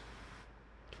chaos.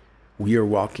 We are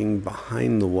walking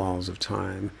behind the walls of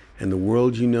time and the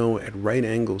world you know at right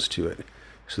angles to it,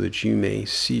 so that you may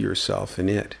see yourself in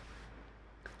it.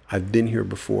 I've been here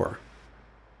before.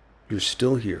 You're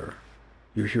still here.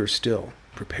 You're here still.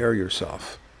 Prepare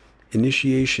yourself.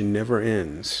 Initiation never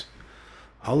ends.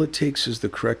 All it takes is the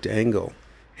correct angle,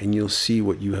 and you'll see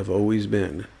what you have always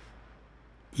been.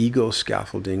 Ego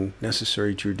scaffolding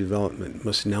necessary to your development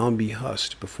must now be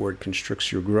husked before it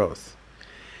constricts your growth.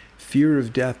 Fear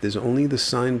of death is only the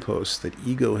signpost that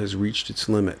ego has reached its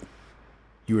limit.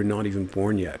 You are not even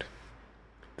born yet.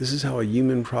 This is how a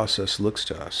human process looks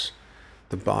to us.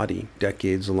 The body,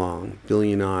 decades long,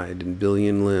 billion-eyed and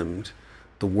billion-limbed,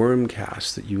 the worm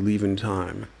cast that you leave in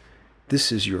time.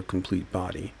 This is your complete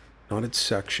body, not its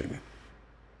section.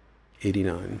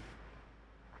 89.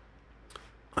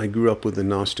 I grew up with the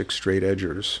Gnostic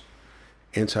straight-edgers,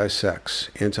 anti-sex,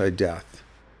 anti-death.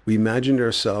 We imagined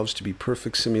ourselves to be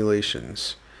perfect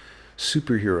simulations,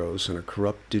 superheroes on a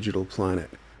corrupt digital planet,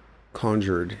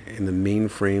 conjured in the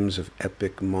mainframes of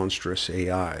epic, monstrous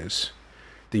AIs.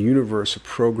 The universe a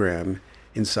program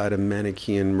inside a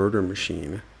Manichaean murder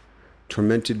machine,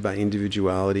 tormented by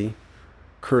individuality,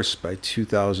 cursed by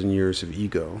 2,000 years of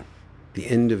ego, the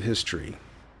end of history,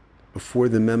 before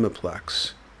the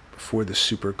memoplex, before the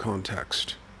super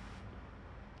context.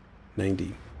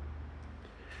 90.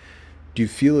 Do you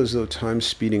feel as though time's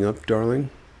speeding up,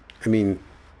 darling? I mean,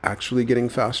 actually getting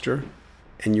faster,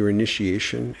 and your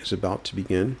initiation is about to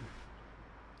begin?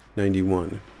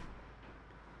 91.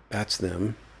 That's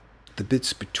them. The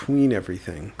bits between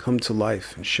everything come to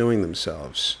life and showing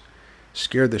themselves.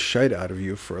 Scare the shite out of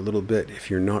you for a little bit if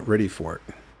you're not ready for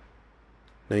it.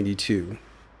 92.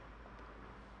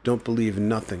 Don't believe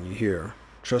nothing you hear.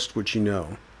 Trust what you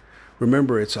know.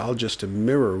 Remember, it's all just a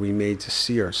mirror we made to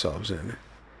see ourselves in.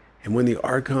 And when the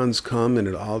archons come and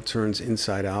it all turns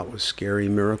inside out with scary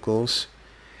miracles,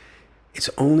 it's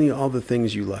only all the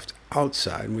things you left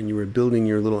outside when you were building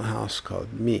your little house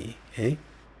called me, eh?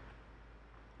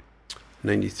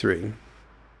 93.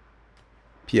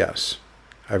 P.S.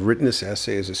 I've written this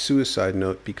essay as a suicide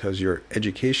note because your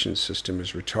education system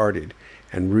is retarded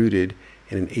and rooted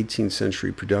in an 18th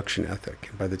century production ethic.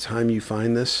 And by the time you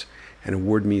find this and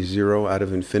award me 0 out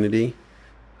of infinity,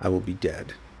 I will be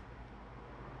dead.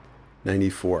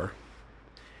 94.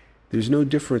 There's no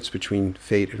difference between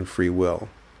fate and free will.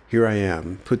 Here I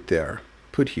am, put there,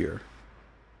 put here,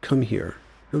 come here.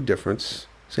 No difference,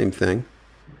 same thing.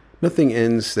 Nothing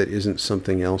ends that isn't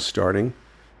something else starting.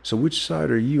 So which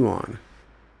side are you on?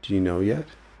 Do you know yet?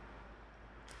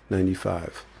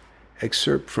 95.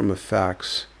 Excerpt from a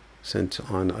fax sent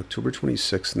on October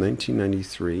 26,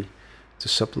 1993 to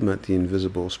supplement the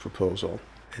Invisibles proposal,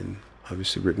 and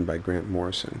obviously written by Grant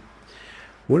Morrison.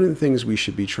 One of the things we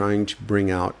should be trying to bring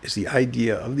out is the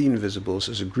idea of the Invisibles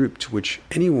as a group to which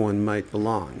anyone might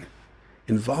belong.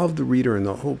 Involve the reader in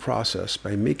the whole process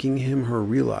by making him or her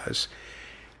realize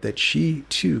that she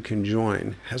too can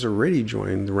join, has already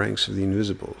joined the ranks of the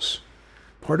Invisibles.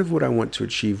 Part of what I want to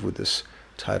achieve with this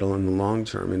title in the long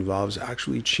term involves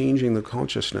actually changing the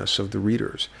consciousness of the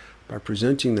readers by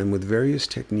presenting them with various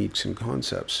techniques and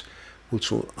concepts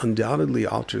which will undoubtedly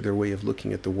alter their way of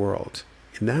looking at the world.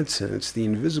 In that sense, The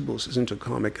Invisibles isn't a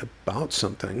comic about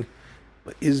something,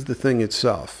 but is the thing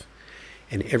itself.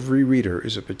 And every reader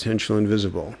is a potential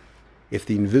invisible. If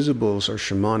the Invisibles are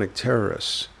shamanic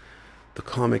terrorists, the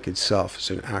comic itself is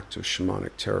an act of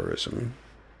shamanic terrorism.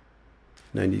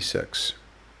 96.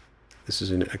 This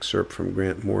is an excerpt from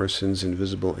Grant Morrison's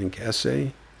Invisible Ink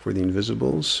essay for The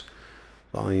Invisibles,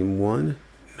 Volume 1,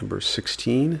 number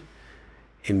 16,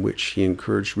 in which he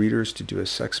encouraged readers to do a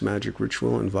sex magic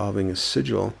ritual involving a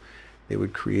sigil they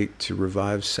would create to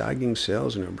revive sagging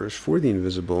sales numbers for The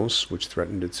Invisibles, which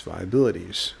threatened its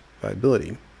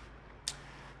viability.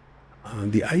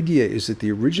 The idea is that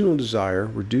the original desire,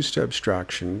 reduced to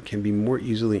abstraction, can be more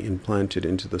easily implanted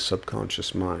into the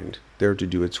subconscious mind, there to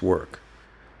do its work.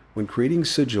 When creating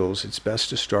sigils, it's best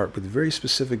to start with very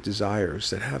specific desires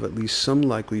that have at least some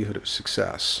likelihood of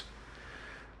success.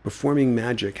 Performing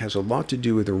magic has a lot to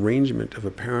do with arrangement of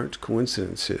apparent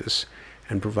coincidences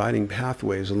and providing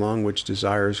pathways along which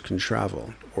desires can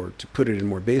travel. Or, to put it in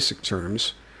more basic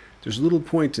terms, there's little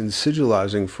point in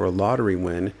sigilizing for a lottery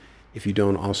win if you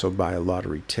don't also buy a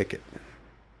lottery ticket.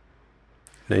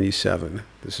 97.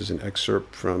 This is an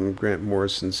excerpt from Grant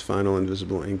Morrison's final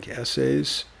Invisible Ink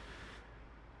essays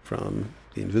from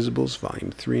The Invisibles,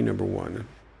 Volume 3, number 1.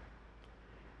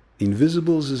 The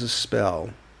Invisibles is a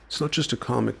spell. It's not just a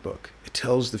comic book. It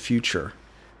tells the future.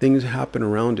 Things happen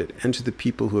around it and to the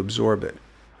people who absorb it.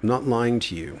 I'm not lying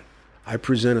to you. I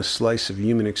present a slice of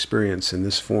human experience in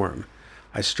this form.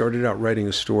 I started out writing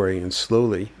a story, and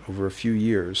slowly, over a few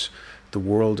years, the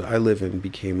world I live in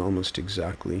became almost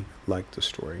exactly like the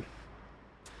story.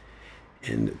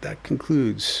 And that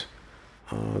concludes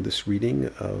this reading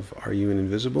of Are You an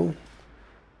Invisible?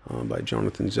 By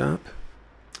Jonathan Zapp,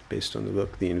 based on the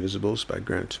book The Invisibles by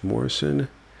Grant Morrison.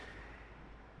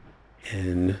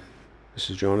 And This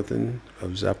is Jonathan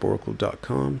of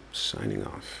ZapOracle.com signing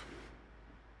off.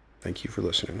 Thank you for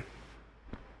listening.